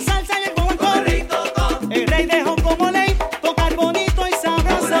cubano, la salsa y el guaguancó. El rey dejó como ley tocar bonito y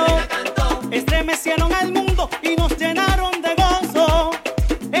sabroso. Estremecieron al mundo y nos llenaron de gozo.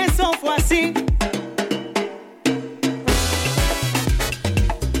 Eso fue así.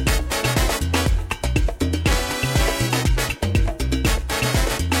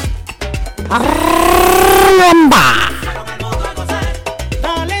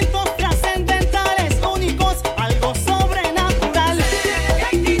 Talentos trascendentales, únicos, algo sobrenatural.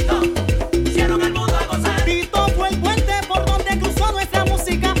 Tito fue el puente por donde cruzó nuestra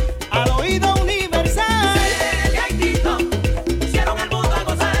música al oído universal.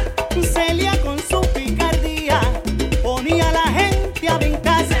 Celia con su picardía ponía a la gente a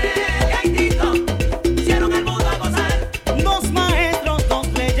brincar. Dos maestros, dos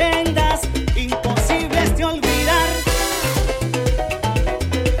leyendas, imposibles de olvidar.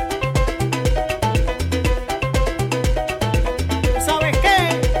 ¿Sabes qué?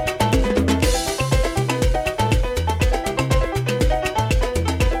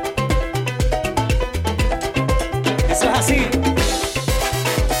 Eso es así.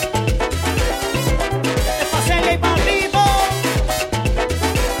 Es pa' Celia y pa' Tito.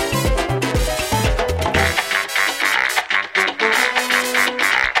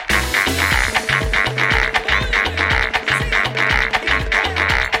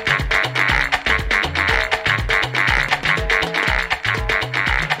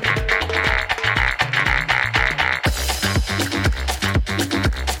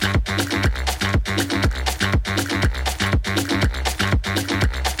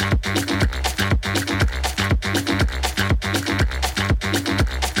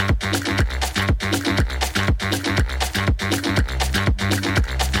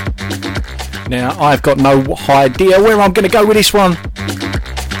 Now, I've got no idea where I'm going to go with this one.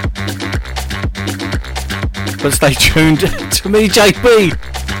 But stay tuned to me, JB.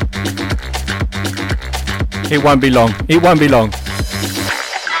 It won't be long. It won't be long.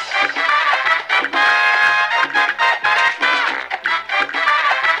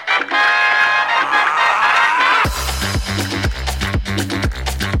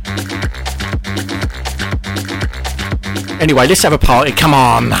 Anyway, let's have a party. Come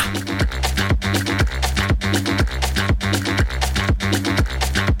on.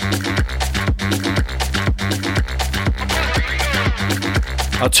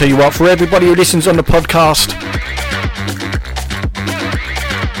 I'll tell you what, for everybody who listens on the podcast,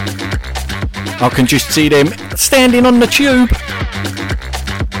 I can just see them standing on the tube,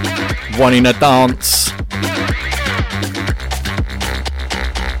 wanting to dance.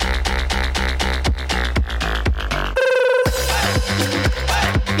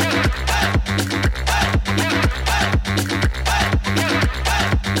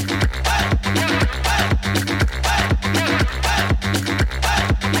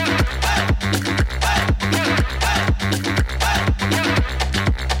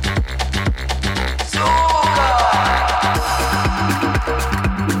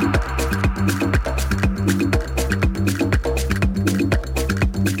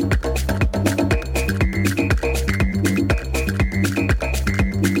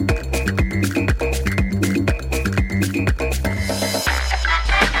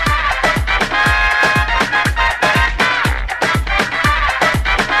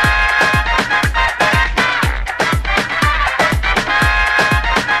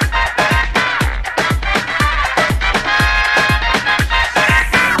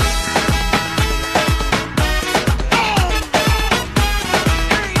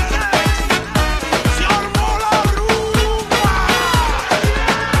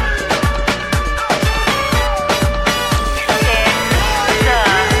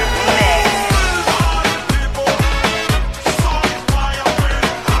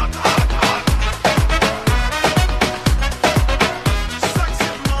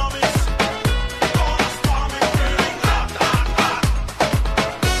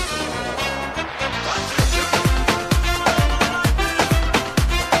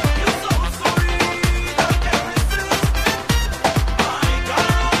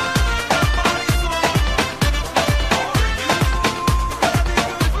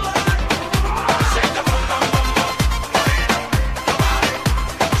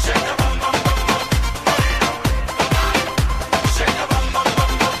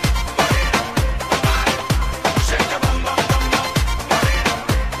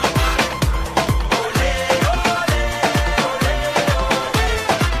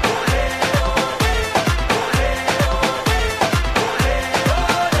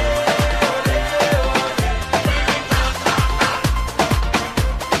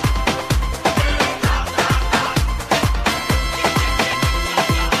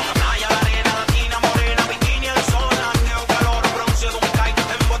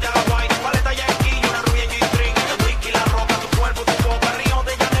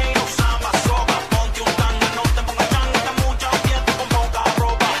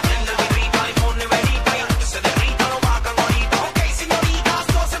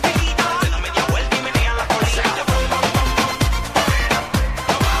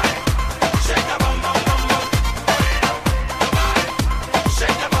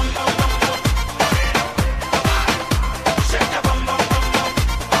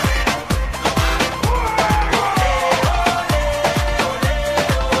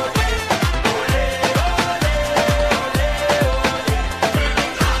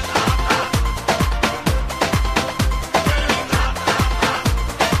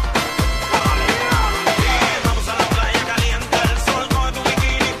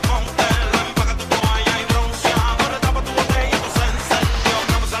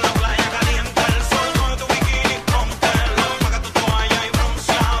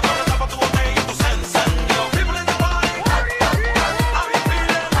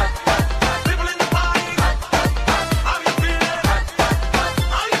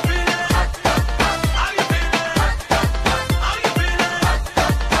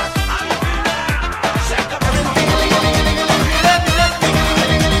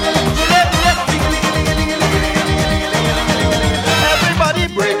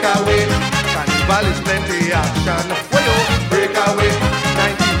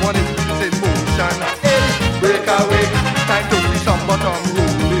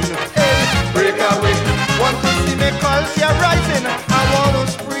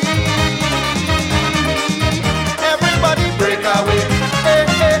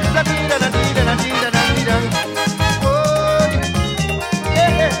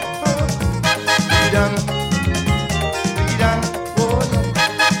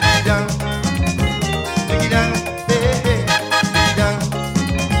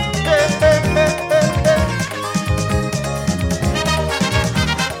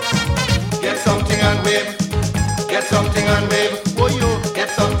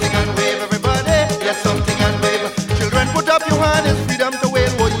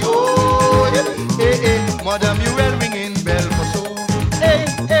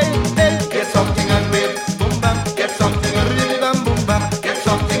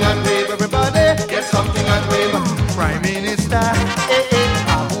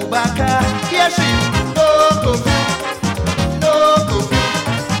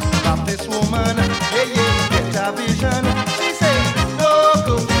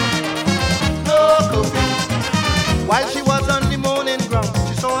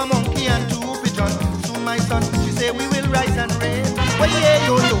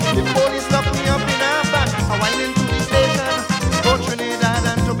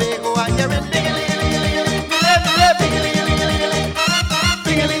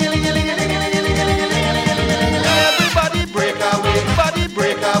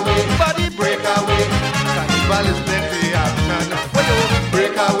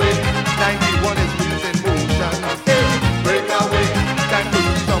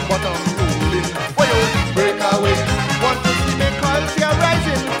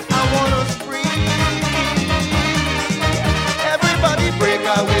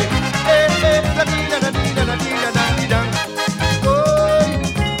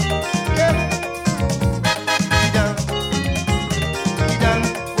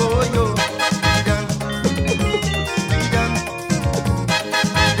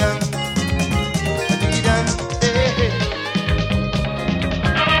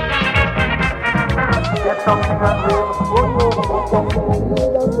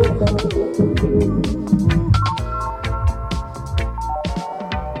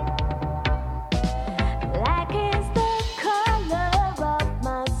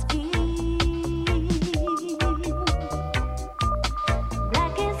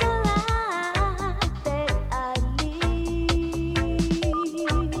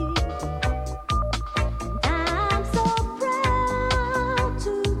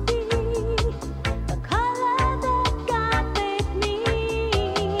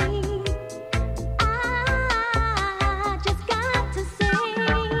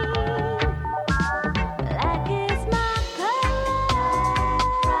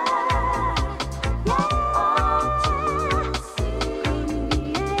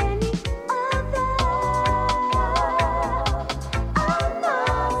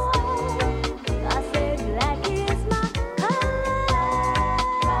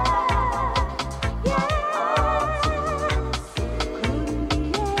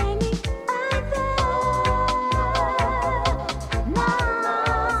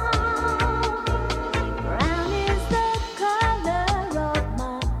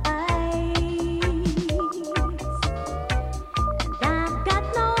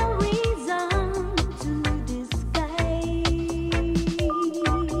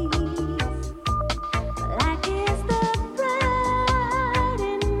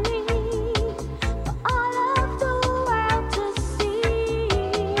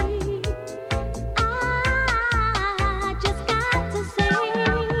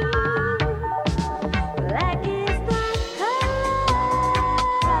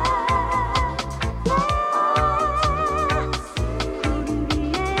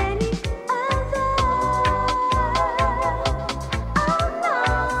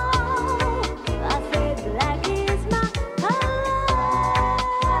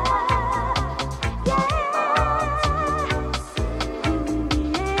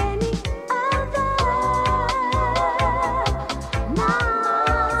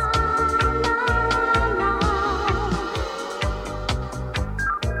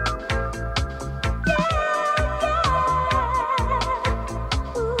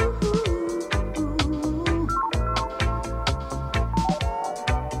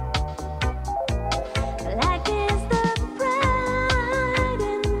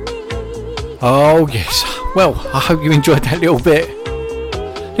 Oh yes, well, I hope you enjoyed that little bit.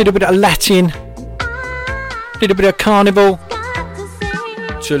 Little bit of Latin, little bit of carnival,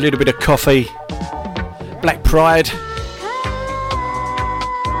 to a little bit of coffee, Black Pride.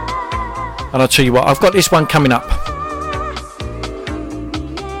 And I'll tell you what, I've got this one coming up.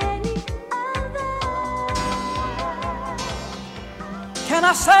 Can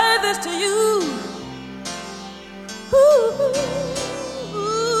I say this to you? Ooh,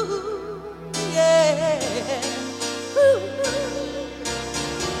 yeah. Ooh.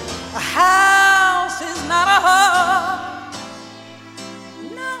 A house is not a home.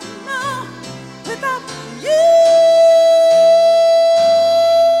 No, no, without you.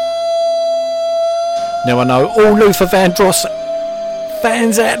 Now I know all Luther Vandross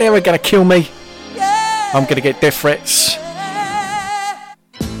fans out there are going to kill me. I'm going to get death threats.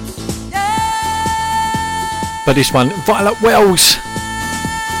 But this one, Violet Wells.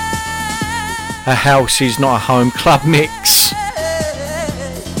 A house is not a home, club mix.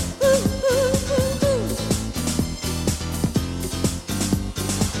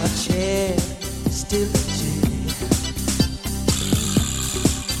 A chair, still a chair.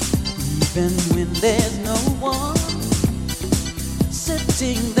 Even when there's no one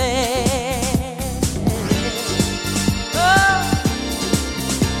sitting there. Oh,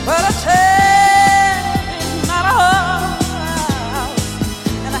 but a chair.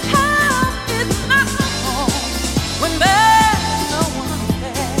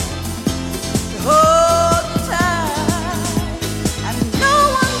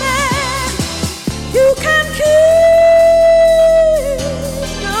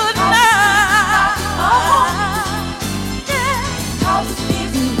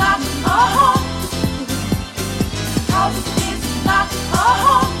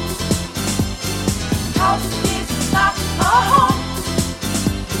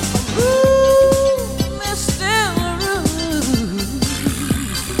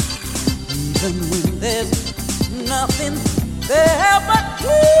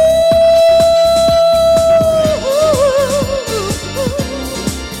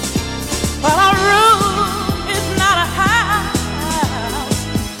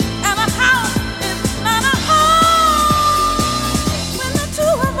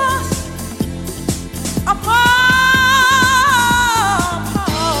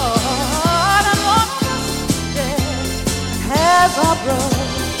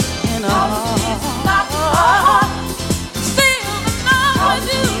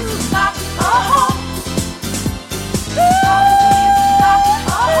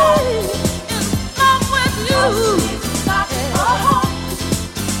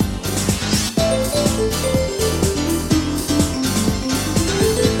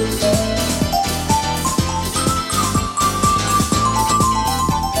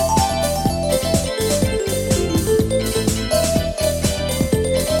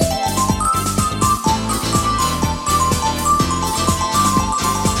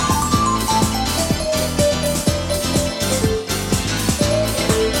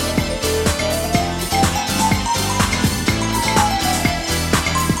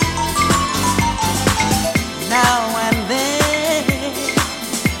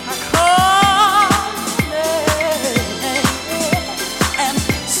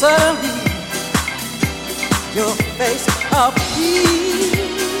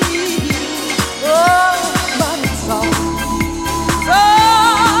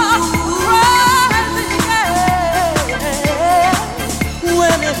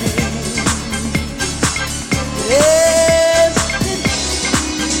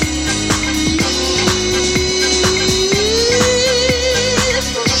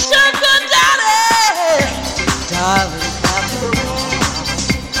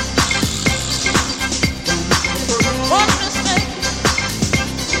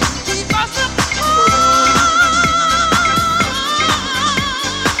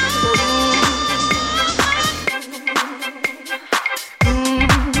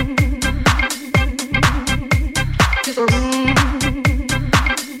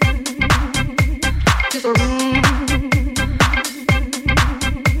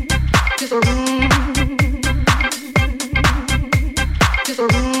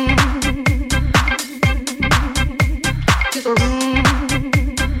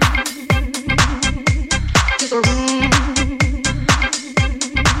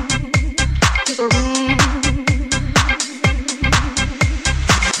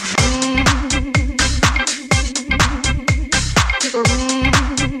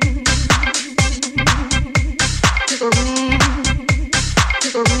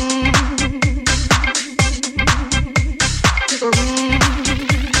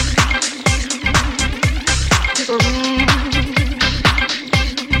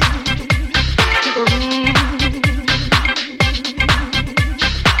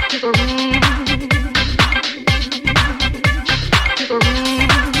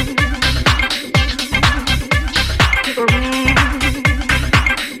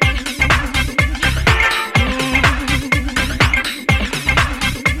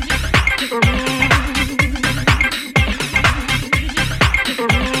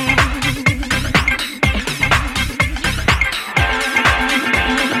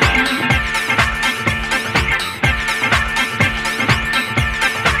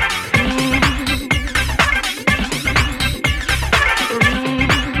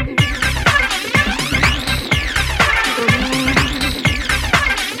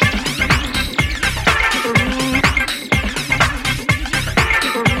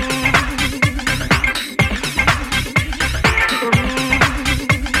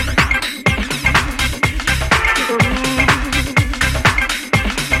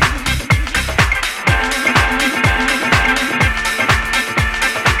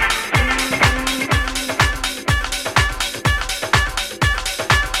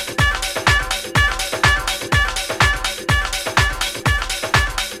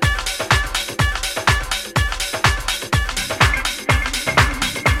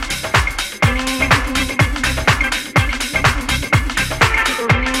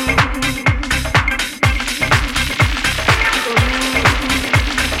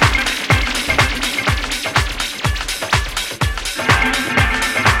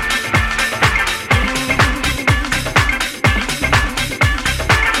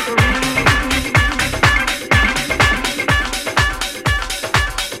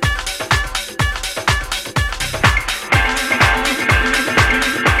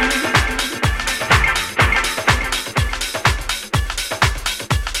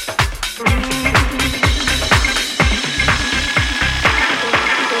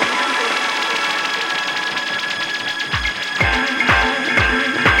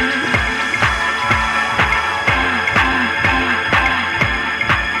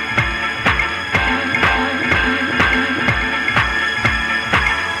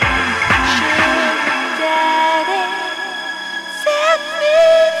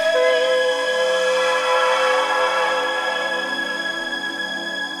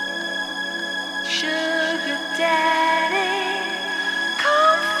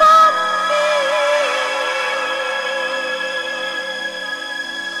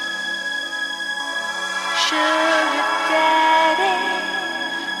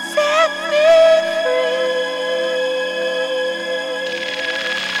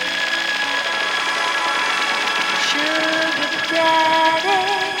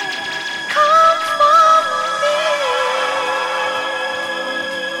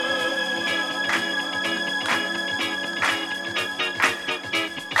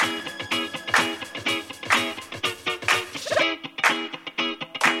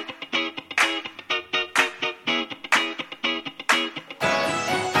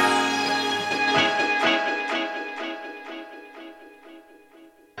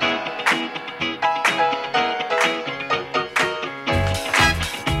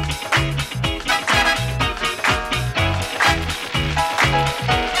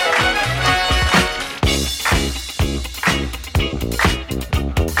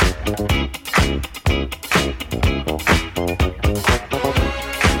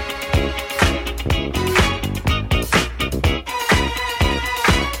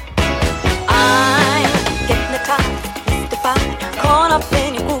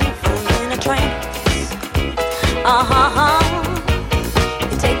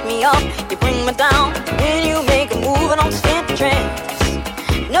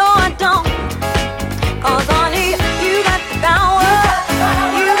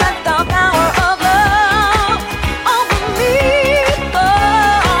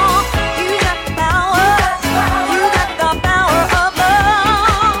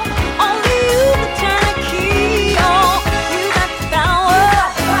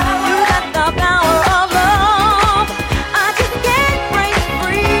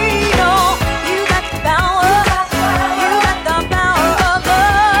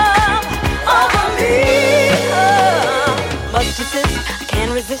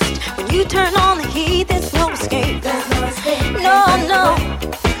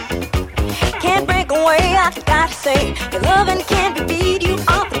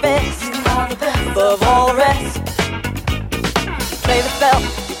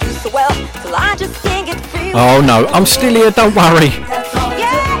 Oh no, I'm still here, don't worry.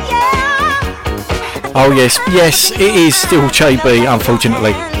 Oh yes, yes, it is still JB,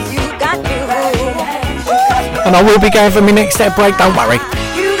 unfortunately. And I will be going for my next step break, don't worry.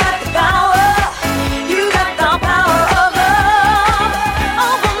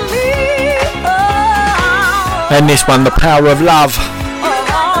 And this one, The Power of Love.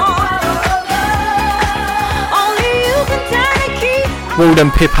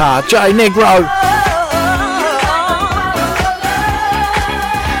 Walden Pippa, J Negro.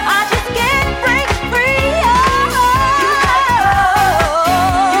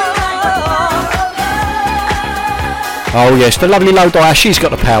 Oh yes, the lovely Lodi, she's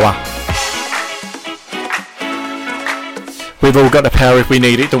got the power. We've all got the power if we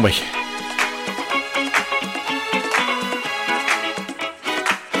need it, don't we?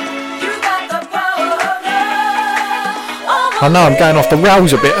 I know I'm going off the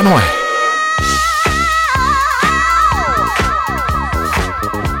rails a bit, aren't I?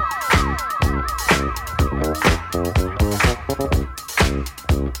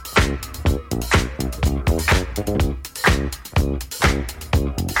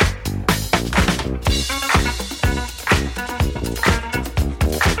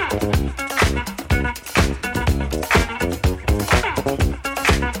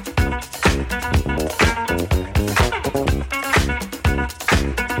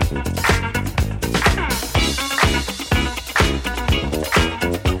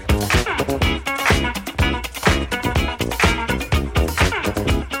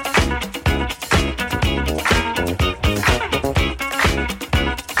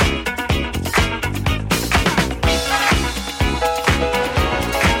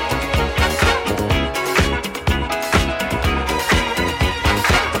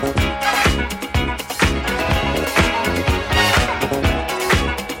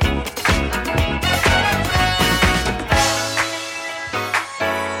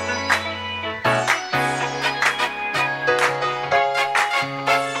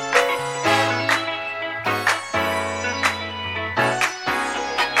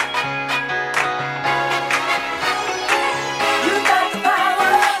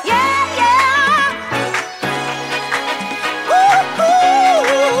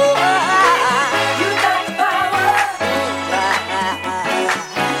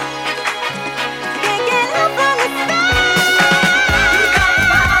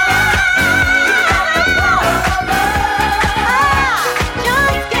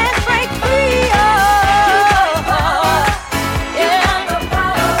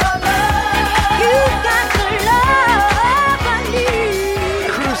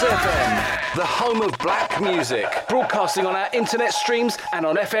 the home of black music, broadcasting on our internet streams and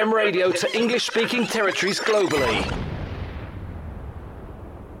on FM radio to English-speaking territories globally.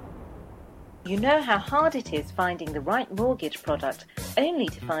 You know how hard it is finding the right mortgage product only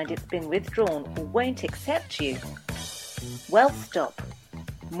to find it's been withdrawn or won't accept you? Well, stop.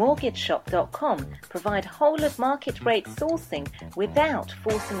 MortgageShop.com provide whole of market rate sourcing without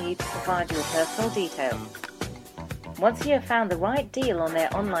forcing you to provide your personal details. Once you have found the right deal on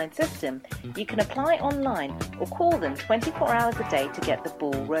their online system, you can apply online or call them 24 hours a day to get the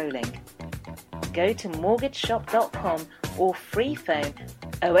ball rolling. Go to MortgageShop.com or free phone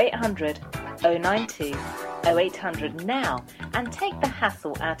 0800 092 0800 now and take the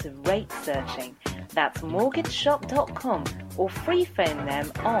hassle out of rate searching. That's MortgageShop.com or free phone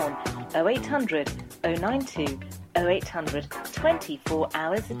them on 0800 092 0800 24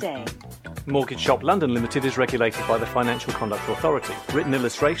 hours a day. Mortgage Shop London Limited is regulated by the Financial Conduct Authority. Written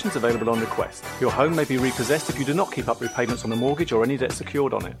illustrations available on request. Your home may be repossessed if you do not keep up repayments on the mortgage or any debt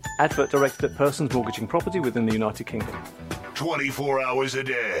secured on it. Advert directed at persons mortgaging property within the United Kingdom. 24 hours a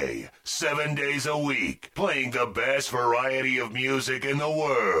day, 7 days a week, playing the best variety of music in the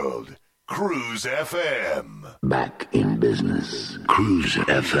world. Cruise FM. Back in business. Cruise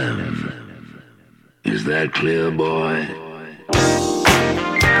FM. Is that clear, boy?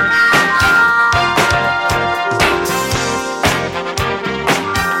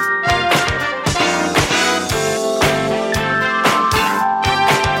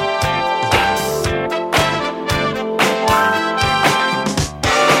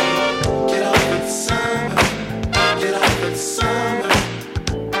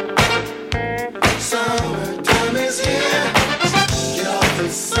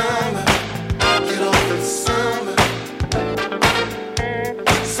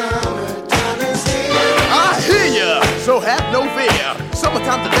 So have no fear.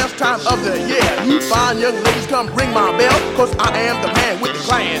 Summertime's the best time of the year. You fine young ladies, come ring my bell, cause I am the man with the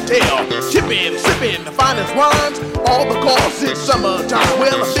clientele. Chippin', sippin' the finest wines, all because it's summertime.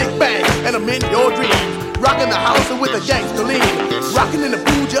 Well, a big bang, and I'm in your dreams. Rockin' the house with a gangster lean. Rockin' in the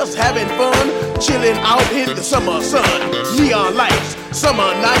pool, just having fun. Chillin' out in the summer sun. Neon lights,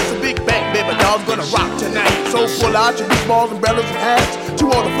 summer nights. A big bang, baby doll's gonna rock tonight. So pull out your beach balls, umbrellas, and hats. To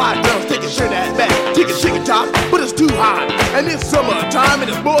all the five girls, take it, turn that back. Ticket top, but it's too hot. And it's summertime and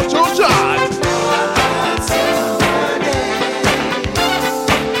it's more so shot.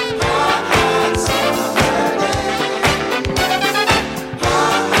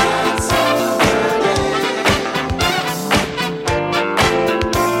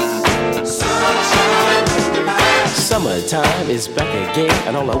 Summertime is back again,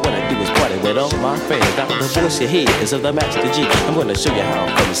 and all I wanna do is party with all my friends. Now the voice you hear is of the Master G. I'm gonna show you how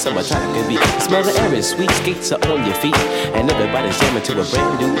fun summertime can be. Smell the air is sweet, skates are on your feet, and everybody's jamming to a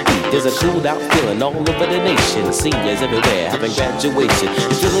brand new beat. There's a cooled out feeling all over the nation. Seniors everywhere having graduation.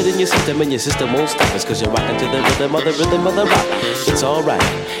 You feel it in your system, and your system won't stop. It's cause you're rocking to the rhythm of the rock. It's alright,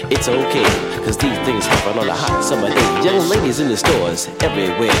 it's okay, cause these things happen on a hot summer day. Young ladies in the stores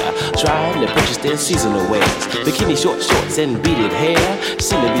everywhere, trying to purchase their seasonal wares. Bikini shorts and beaded hair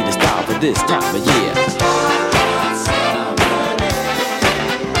seem to be the style for this time of year.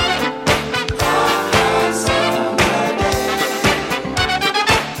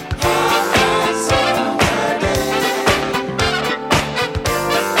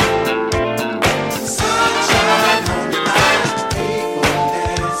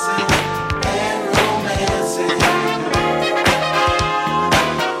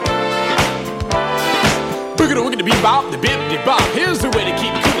 Here's the way to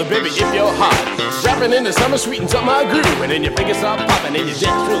keep cooler, baby, if you're hot. Rapping in the summer sweetens up my groove, and then your fingers start popping and your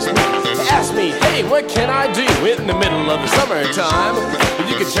dance real smooth. They ask me, hey, what can I do in the middle of the summertime?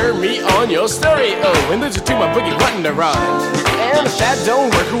 You can turn me on your stereo and listen to my boogie button to rhyme. And if that don't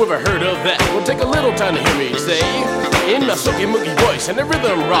work, whoever heard of that? Will take a little time to hear me say, in my silky mookie voice and the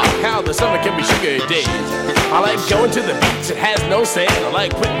rhythm rock, how the summer can be sugar days. I like going to the beach, it has no sand. I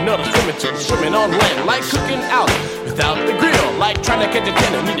like putting on a swimming on land. I like cooking out without the grill, like trying to catch a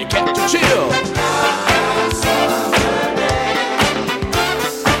 10 and need to catch a chill.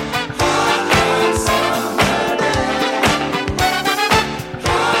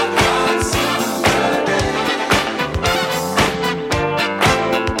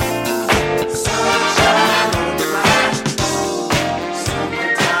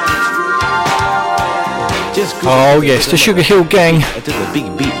 Oh yes, the Sugar Hill Gang. To the big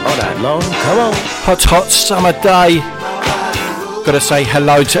beat all night long. Come on. Hot summer day. Gotta say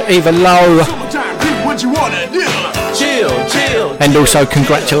hello to Eva Lowe. What you wanna do? Chill. And also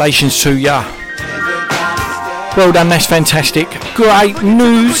congratulations to ya. Well done, that's fantastic. Great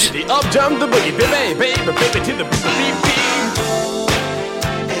news. Up jump the boogie, baby, baby, baby, to the beep.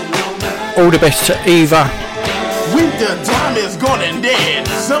 All the best to Eva. Winter time is gone and dead.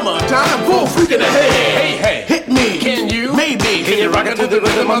 Summertime, full freak in the head. Hey, hit me. Can you? Maybe. Can you rock it to the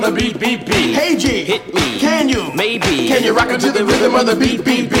rhythm of the beat, beat, beat? Hey G, hit me. Can you? Maybe. Can you rock it to the rhythm of the beat,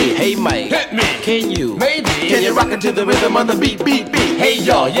 beat, beat? Hey Mike, hit me. Can you? Maybe. Can you rock it to the rhythm of the beat, beat, beat? Hey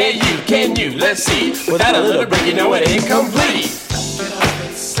y'all, yeah you, can you? Let's see. Without a little break, you know it ain't complete.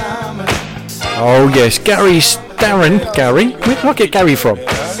 Oh yes, Gary's Darren. Gary, where did I get Gary from?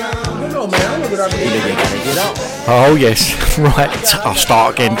 Oh yes, right. I'll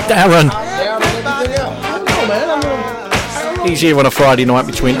start again. Darren. He's here on a Friday night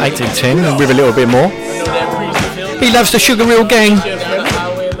between 8 and 10 and with a little bit more. He loves the Sugar Real Gang.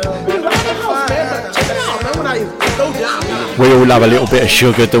 We all love a little bit of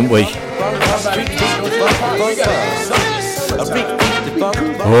sugar, don't we?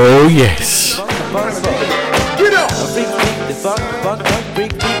 Oh yes. Get up.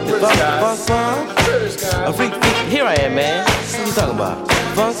 A freak, here I am, man. What you talking about?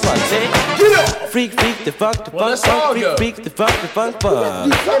 Funk, say. Get up. Freak, the funk, the funk, freak, the funk, the funk,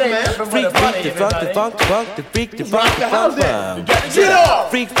 funk. Freak, the funk, the funk, the freak, the funk, the funk, funk. Get up.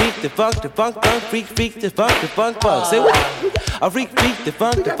 Freak, the funk, the funk, freak, the funk, the funk, funk. Say what? A freak, the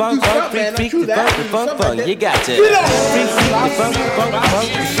funk, the funk, freak, the funk, the funk, funk. You got it. Freak, the funk, the funk,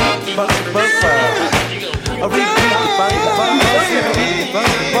 freak, the funk, the funk, funk. A freak, the funk, the funk, freak, the funk,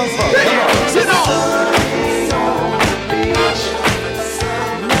 the funk, funk. Come on. Sit down.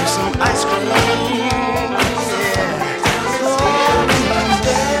 Some ice cream.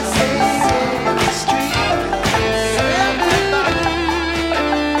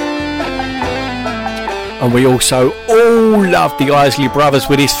 And we also all love the Isley Brothers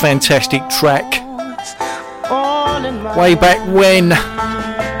with this fantastic track. Way back when.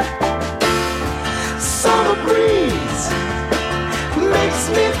 Summer breeze makes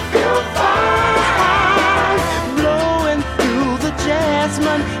me feel fine, blowing through the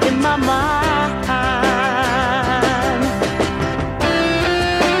jasmine in my mind.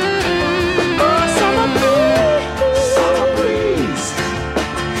 Oh, summer breeze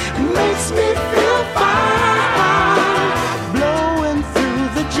makes me feel fine, blowing through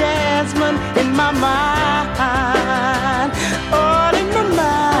the jasmine in my mind. All in my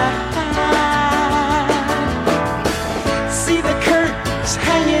mind. See the curtains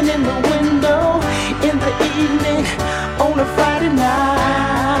hanging in the window in the evening on a Friday night.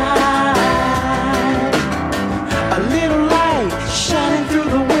 A little light shining through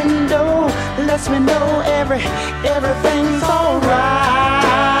the window lets me know everything's alright.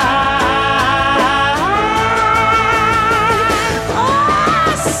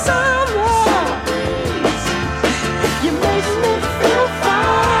 Oh, summer, you make me feel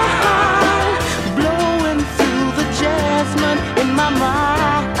fine, blowing through the jasmine in my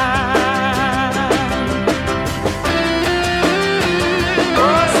mind.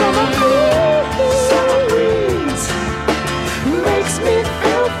 Oh, summer breeze makes me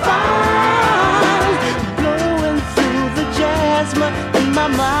feel fine, blowing through the jasmine in my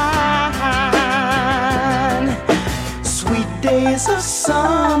mind. Sweet days of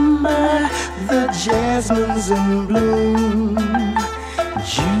summer, the jasmine's in bloom.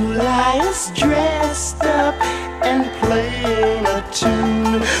 July is dressed up and playing a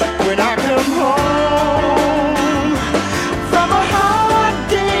tune. When I come home from a hard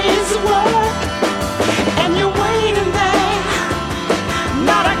day's work and you're waiting there,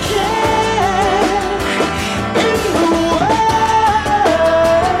 not a care in the world.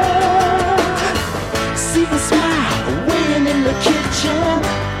 See the smile waiting in the kitchen,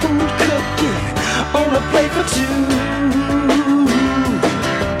 food cooking on a plate for two.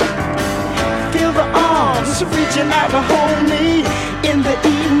 Feel the arms reaching out to hold me in the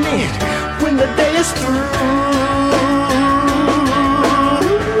evening when the day is through.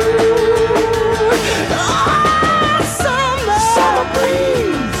 Ah, summer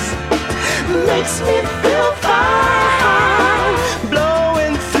breeze makes me feel fine,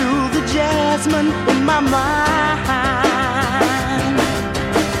 blowing through the jasmine in my mind.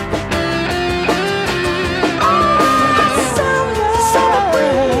 Summer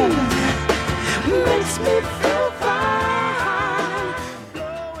breeze makes me feel fine,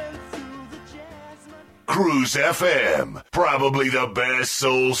 blowing through the jasmine. Cruise FM, probably the best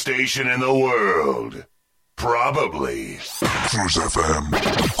soul station in the world. Probably. Cruise FM.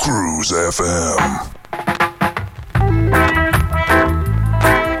 Cruise FM.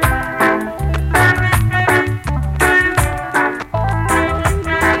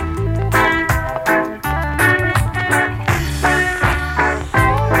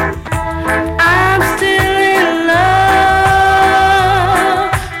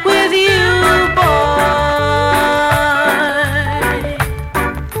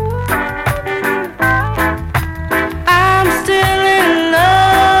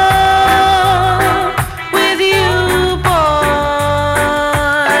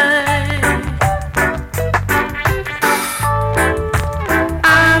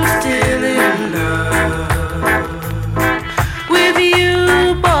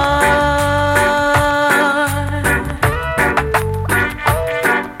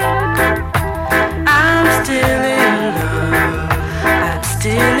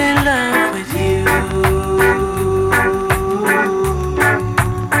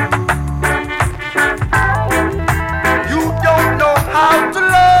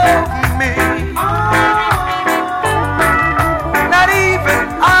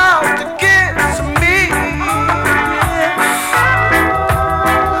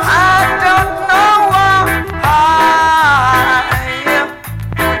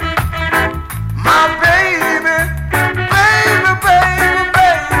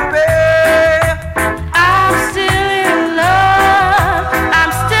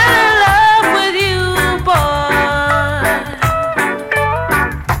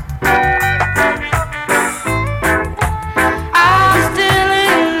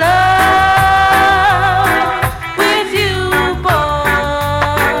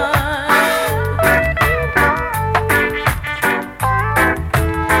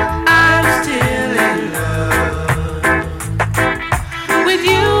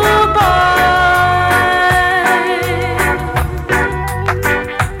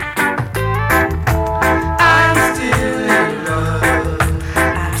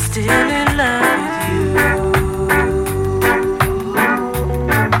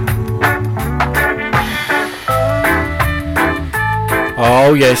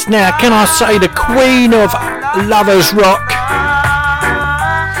 Oh yes. Now, can I say the queen of lovers rock,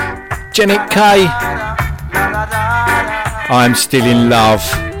 Janet Kay? I'm still in love.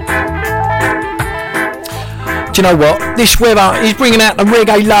 Do you know what? This weather is bringing out the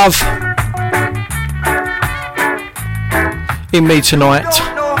reggae love in me tonight.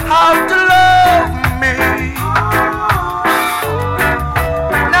 How to love me,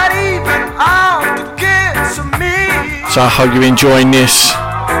 not even how to kiss me. So I hope you're enjoying this.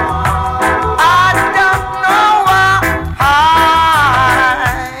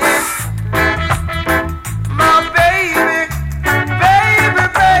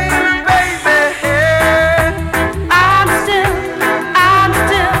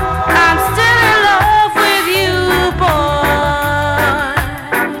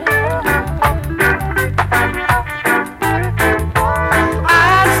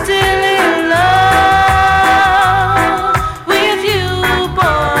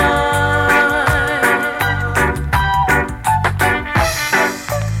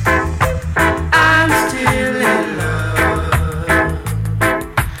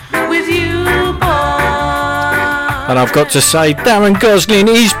 And I've got to say, Darren Gosling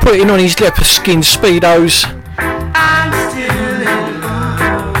is putting on his leopard skin Speedos. I'm still in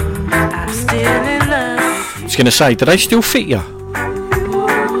love. I'm still in love. I was going to say, do they still fit you?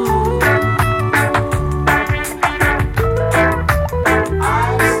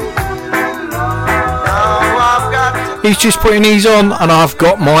 He's just putting his on and I've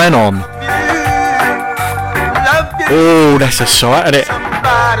got mine on. Oh, that's a sight, isn't it?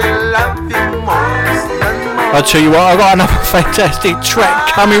 I'll tell you what, I've got another fantastic track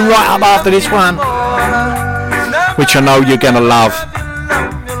coming right up after this one, which I know you're going to love.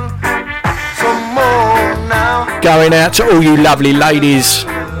 Going out to all you lovely ladies.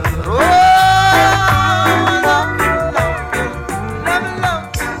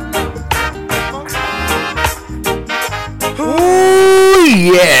 Ooh,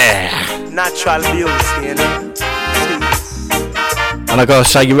 yeah. Natural beauty, you know. And I gotta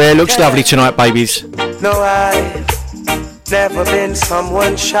say, your hair looks lovely tonight, babies. No, I've never been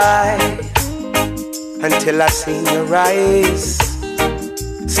someone shy until I seen your eyes.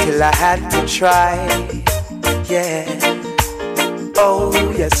 Still I had to try, yeah. Oh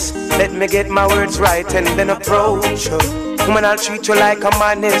yes, let me get my words right and then approach you. Woman, I'll treat you like a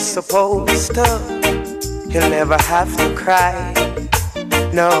man is supposed to. You'll never have to cry,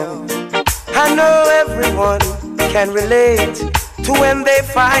 no. I know everyone can relate to when they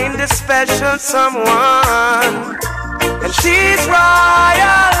find a special someone. And she's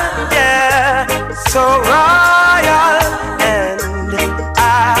royal, yeah, so royal. And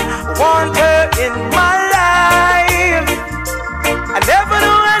I want her in my life. I never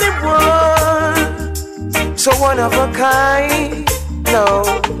knew anyone so one of a kind, no.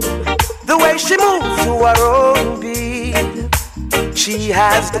 The way she moves to her own beat, she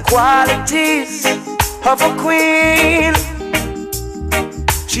has the qualities of a queen.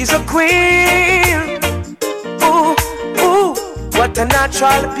 She's a queen. Ooh, ooh, what a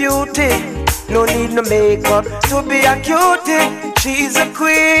natural beauty. No need no makeup to be a cutie. She's a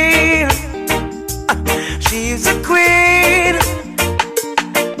queen. She's a queen.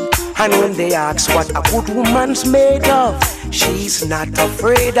 And when they ask what a good woman's made of, she's not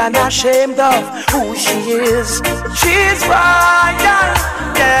afraid and ashamed of who she is. She's royal,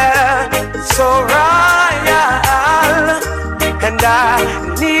 yeah, so royal. And I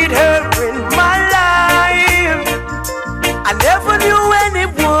need her in my life. I never knew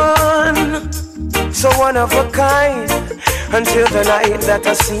anyone so one of a kind until the night that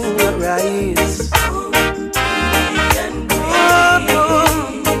I seen your eyes.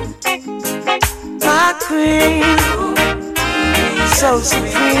 My queen, so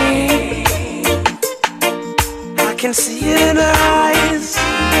supreme. I can see it in her eyes,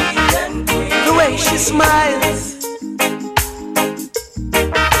 the way she smiles.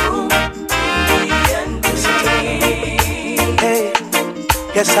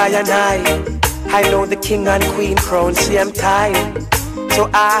 Yes, I know the king and queen crown same time. So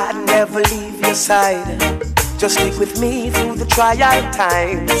I'd never leave your side. Just stick with me through the trial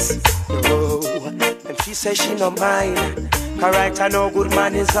times. Oh, and she says she no mind. Alright, I know good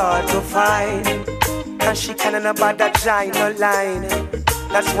man is hard to find. And she can't about that giant line.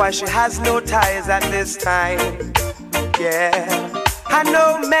 That's why she has no ties at this time. Yeah, I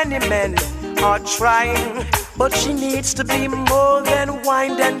know many men are trying, but she needs to be more than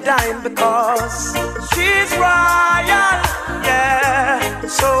wine and dine, because she's royal, yeah,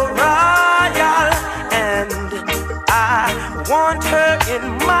 so royal. And I want her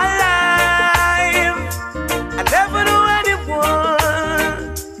in my life. I never knew anyone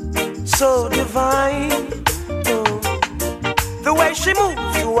so divine. The way she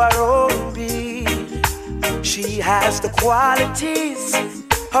moves to her own beat, she has the qualities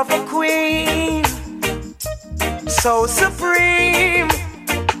of a queen, so supreme.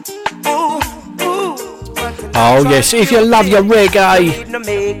 Ooh, ooh. Oh yes, if you love your reggae,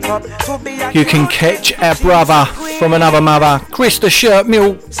 you can catch our brother from another mother, Chris the Shirt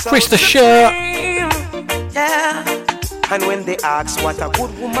Mill, Chris the Shirt. Yeah. And when they ask what a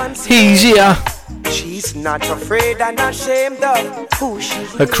good woman says, he's here she's not afraid and ashamed of who she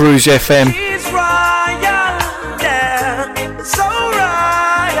is. at Cruise FM. She's royal, yeah, so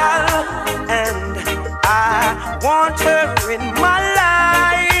royal, and I want her in my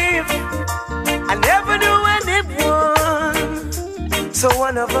life. I never knew anyone so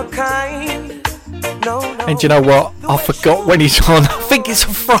one of a kind. No. And you know what? I forgot when he's on. I think it's a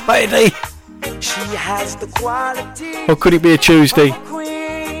Friday. She has the quality. Or could it be a Tuesday?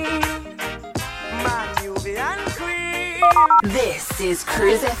 This is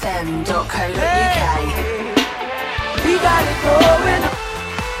cruisefm.co.uk. We got it going.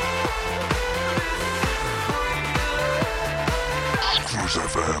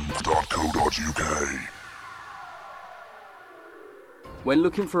 cruisefm.co.uk. When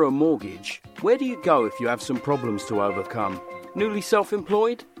looking for a mortgage, where do you go if you have some problems to overcome? Newly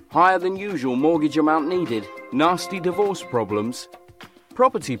self-employed? Higher than usual mortgage amount needed? Nasty divorce problems?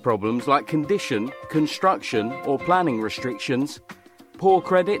 Property problems like condition, construction or planning restrictions? Poor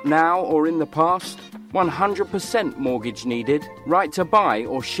credit now or in the past? 100% mortgage needed? Right to buy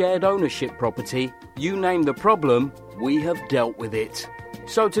or shared ownership property? You name the problem, we have dealt with it.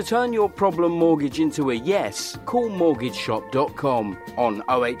 So to turn your problem mortgage into a yes, call mortgageshop.com on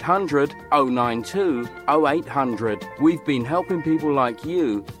 0800 092 0800. We've been helping people like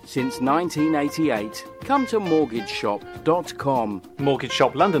you since 1988. Come to mortgageshop.com. Mortgage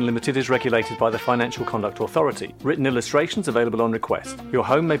Shop London Limited is regulated by the Financial Conduct Authority. Written illustrations available on request. Your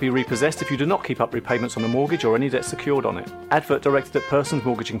home may be repossessed if you do not keep up repayments on a mortgage or any debt secured on it. Advert directed at persons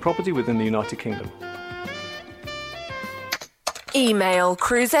mortgaging property within the United Kingdom. Email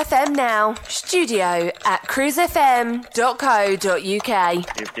Cruise FM now, studio@cruisefm.co.uk.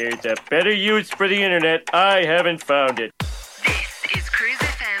 If there's a better use for the internet, I haven't found it. This is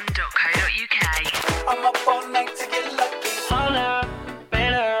cruisefm.co.uk. I'm up all night to get lucky. Harder,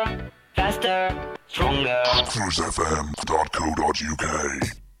 better, faster, stronger. cruisefm.co.uk.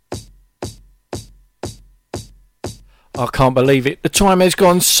 I can't believe it. The time has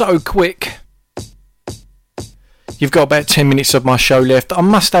gone so quick. You've got about 10 minutes of my show left. I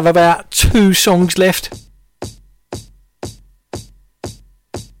must have about 2 songs left.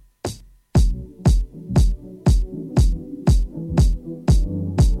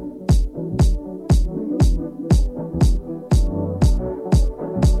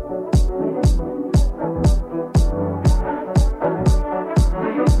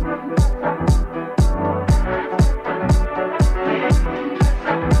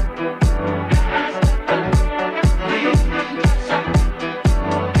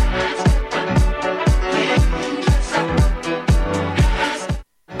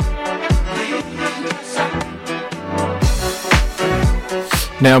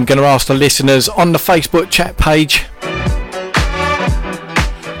 Now I'm going to ask the listeners on the Facebook chat page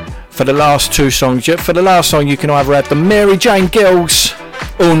for the last 2 songs. For the last song you can either have the Mary Jane Girls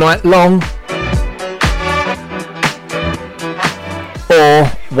All Night Long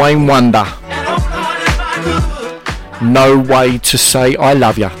or Wayne Wonder, No Way to Say I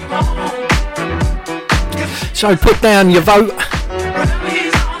Love Ya. So put down your vote.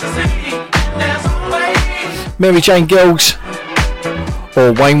 Mary Jane Girls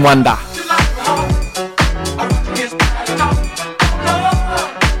or Wayne Wonder.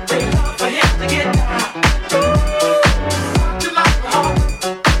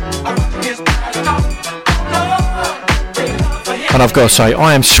 And I've got to say,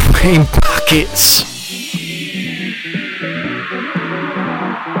 I am sweating buckets.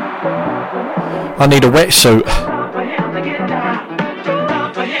 I need a wetsuit.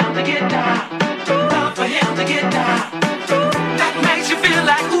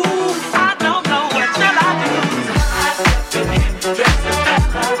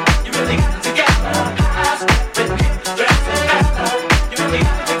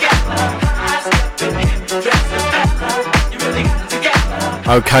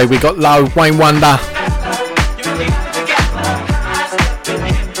 Okay, we got Low, Wayne Wonder.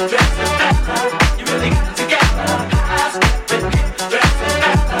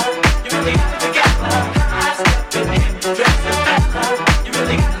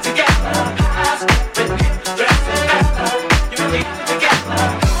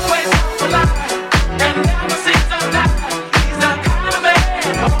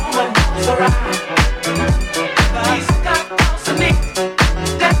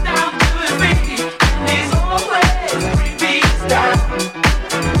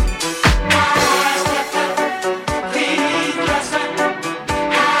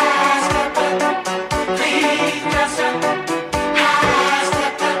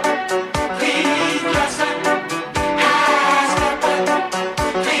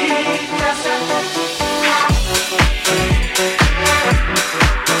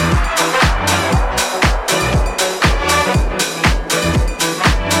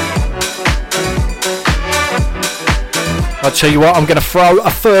 I'll tell you what, I'm going to throw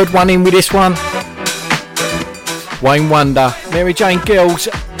a third one in with this one. Wayne Wonder, Mary Jane Girls,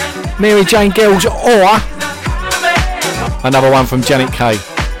 or another one from Janet Kay.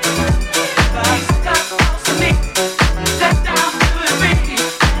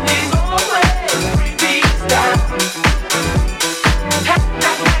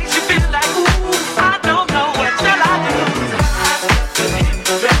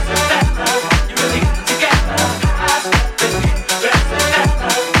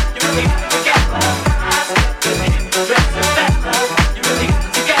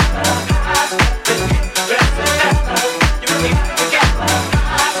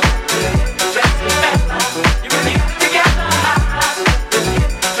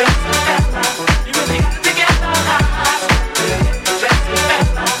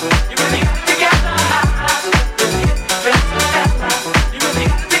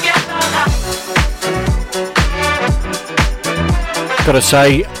 Gotta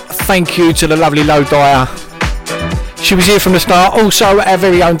say thank you to the lovely Low Dyer. She was here from the start. Also our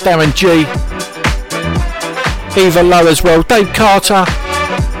very own Darren G, Eva Lowe as well, Dave Carter,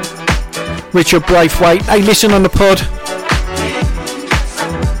 Richard Braithwaite. They listen on the pod.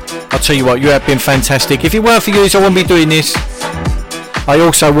 I'll tell you what, you have been fantastic. If it weren't for you, I wouldn't be doing this. I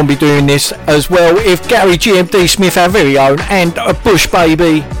also wouldn't be doing this as well if Gary GMD Smith, our very own, and a Bush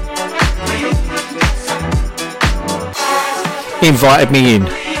baby invited me in.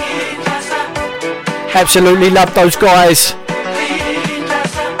 Absolutely love those guys.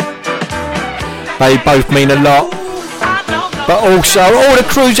 They both mean a lot. But also all the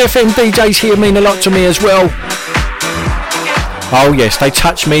Cruise FM DJs here mean a lot to me as well. Oh yes, they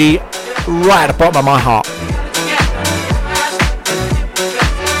touch me right at the bottom of my heart.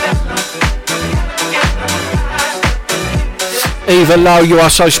 Eva Lowe, you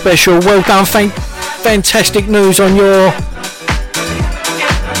are so special. Well done. Fantastic news on your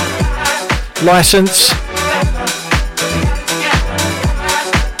license.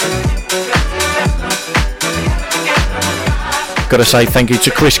 Gotta say thank you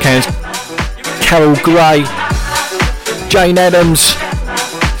to Chris Cans, Carol Gray, Jane Adams,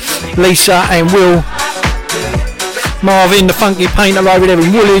 Lisa and Will, Marvin the funky painter over there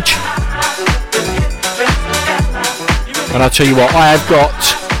in Woolwich. And I'll tell you what, I have got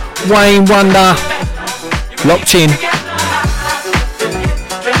Wayne Wonder locked in.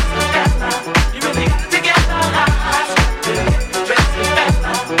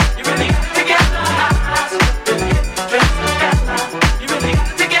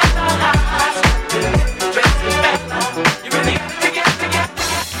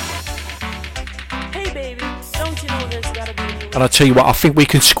 And I'll tell you what, I think we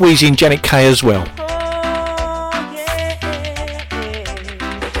can squeeze in Janet Kay as well.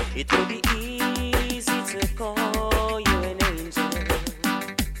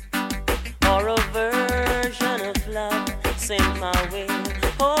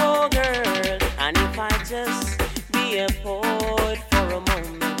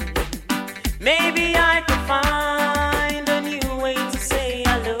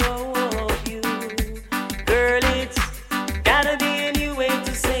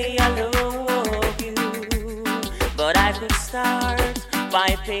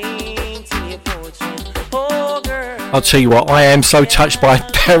 I'll tell you what, I am so touched by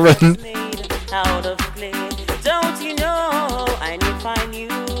Darren. Don't you know I need find you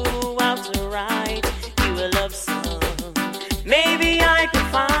out to write you a love song. Maybe I could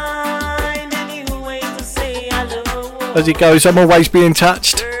find a new way to say I love. As it goes, I'm always being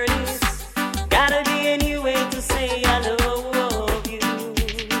touched. Gotta be a new way to say I love you.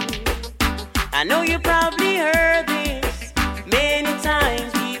 I know you probably heard this many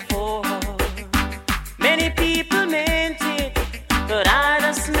times before. Many people meant it, but I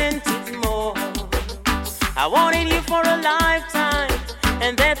just meant it more. I wanted you for a lifetime,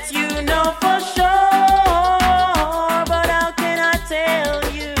 and that you know for sure. But how can I tell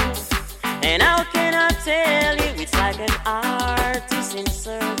you? And how can I tell you? It's like an artist in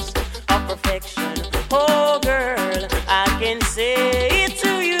search of perfection. Oh girl, I can say it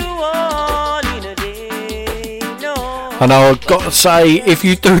to you all in a day. No. And I've got to say, if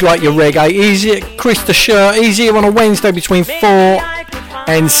you do like your reggae, he's here, Chris the Shirt, he's here on a Wednesday between 4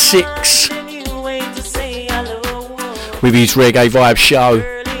 and 6 with his Reggae Vibe show.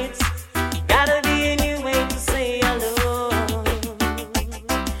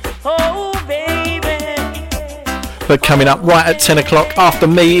 But coming up right at 10 o'clock after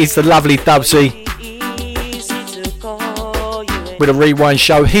me is the lovely Dubsy with a rewind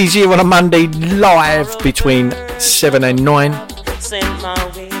show. He's here on a Monday live between 7 and 9.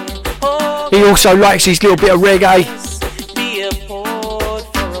 He also likes his little bit of reggae.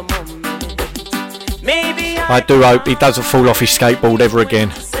 I do hope he doesn't fall off his skateboard ever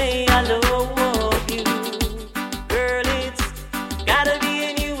again. Say I love you. Girl, it's gotta be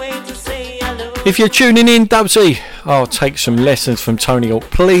a new way to say I love If you're tuning in, Dubsy, I'll take some lessons from Tony Hawk,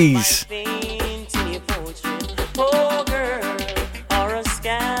 please.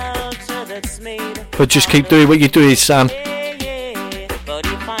 But just keep doing what you're doing, son. But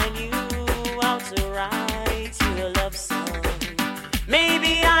if I knew how to write you a love song,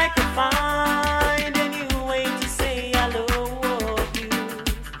 maybe I could find a new way to say I love you.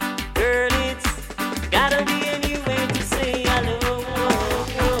 Girl, it's gotta be a new way to say I love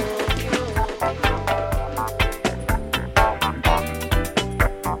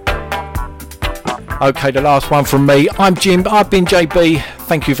you. Okay, the last one from me. I'm Jim. I've been JB.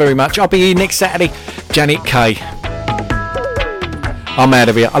 Thank you very much. I'll be here next Saturday. Janet K. I'm out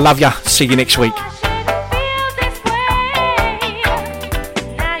of here. I love ya. See you next week.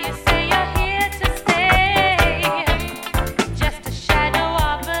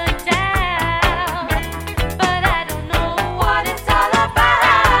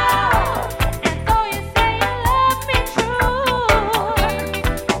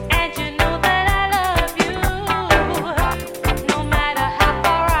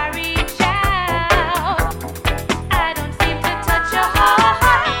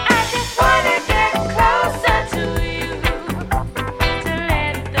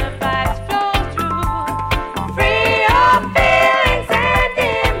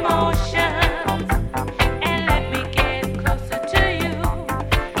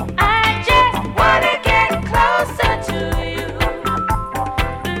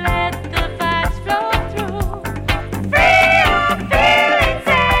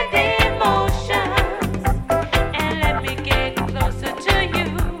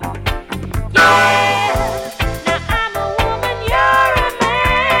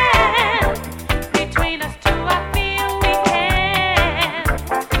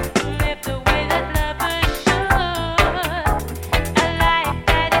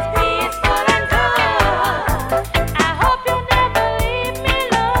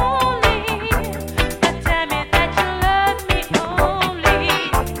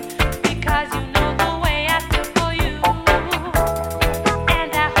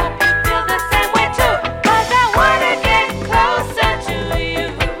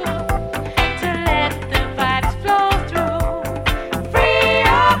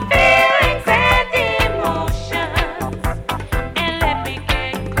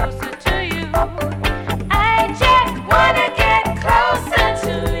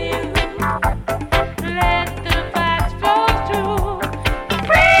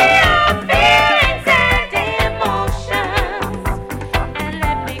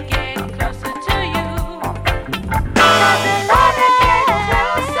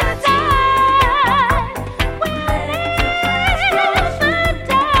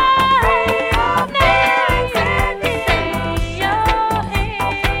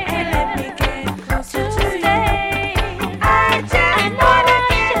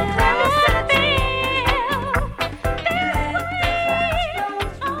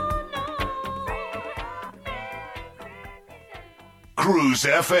 Cruise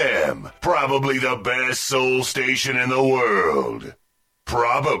FM, probably the best soul station in the world.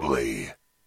 Probably.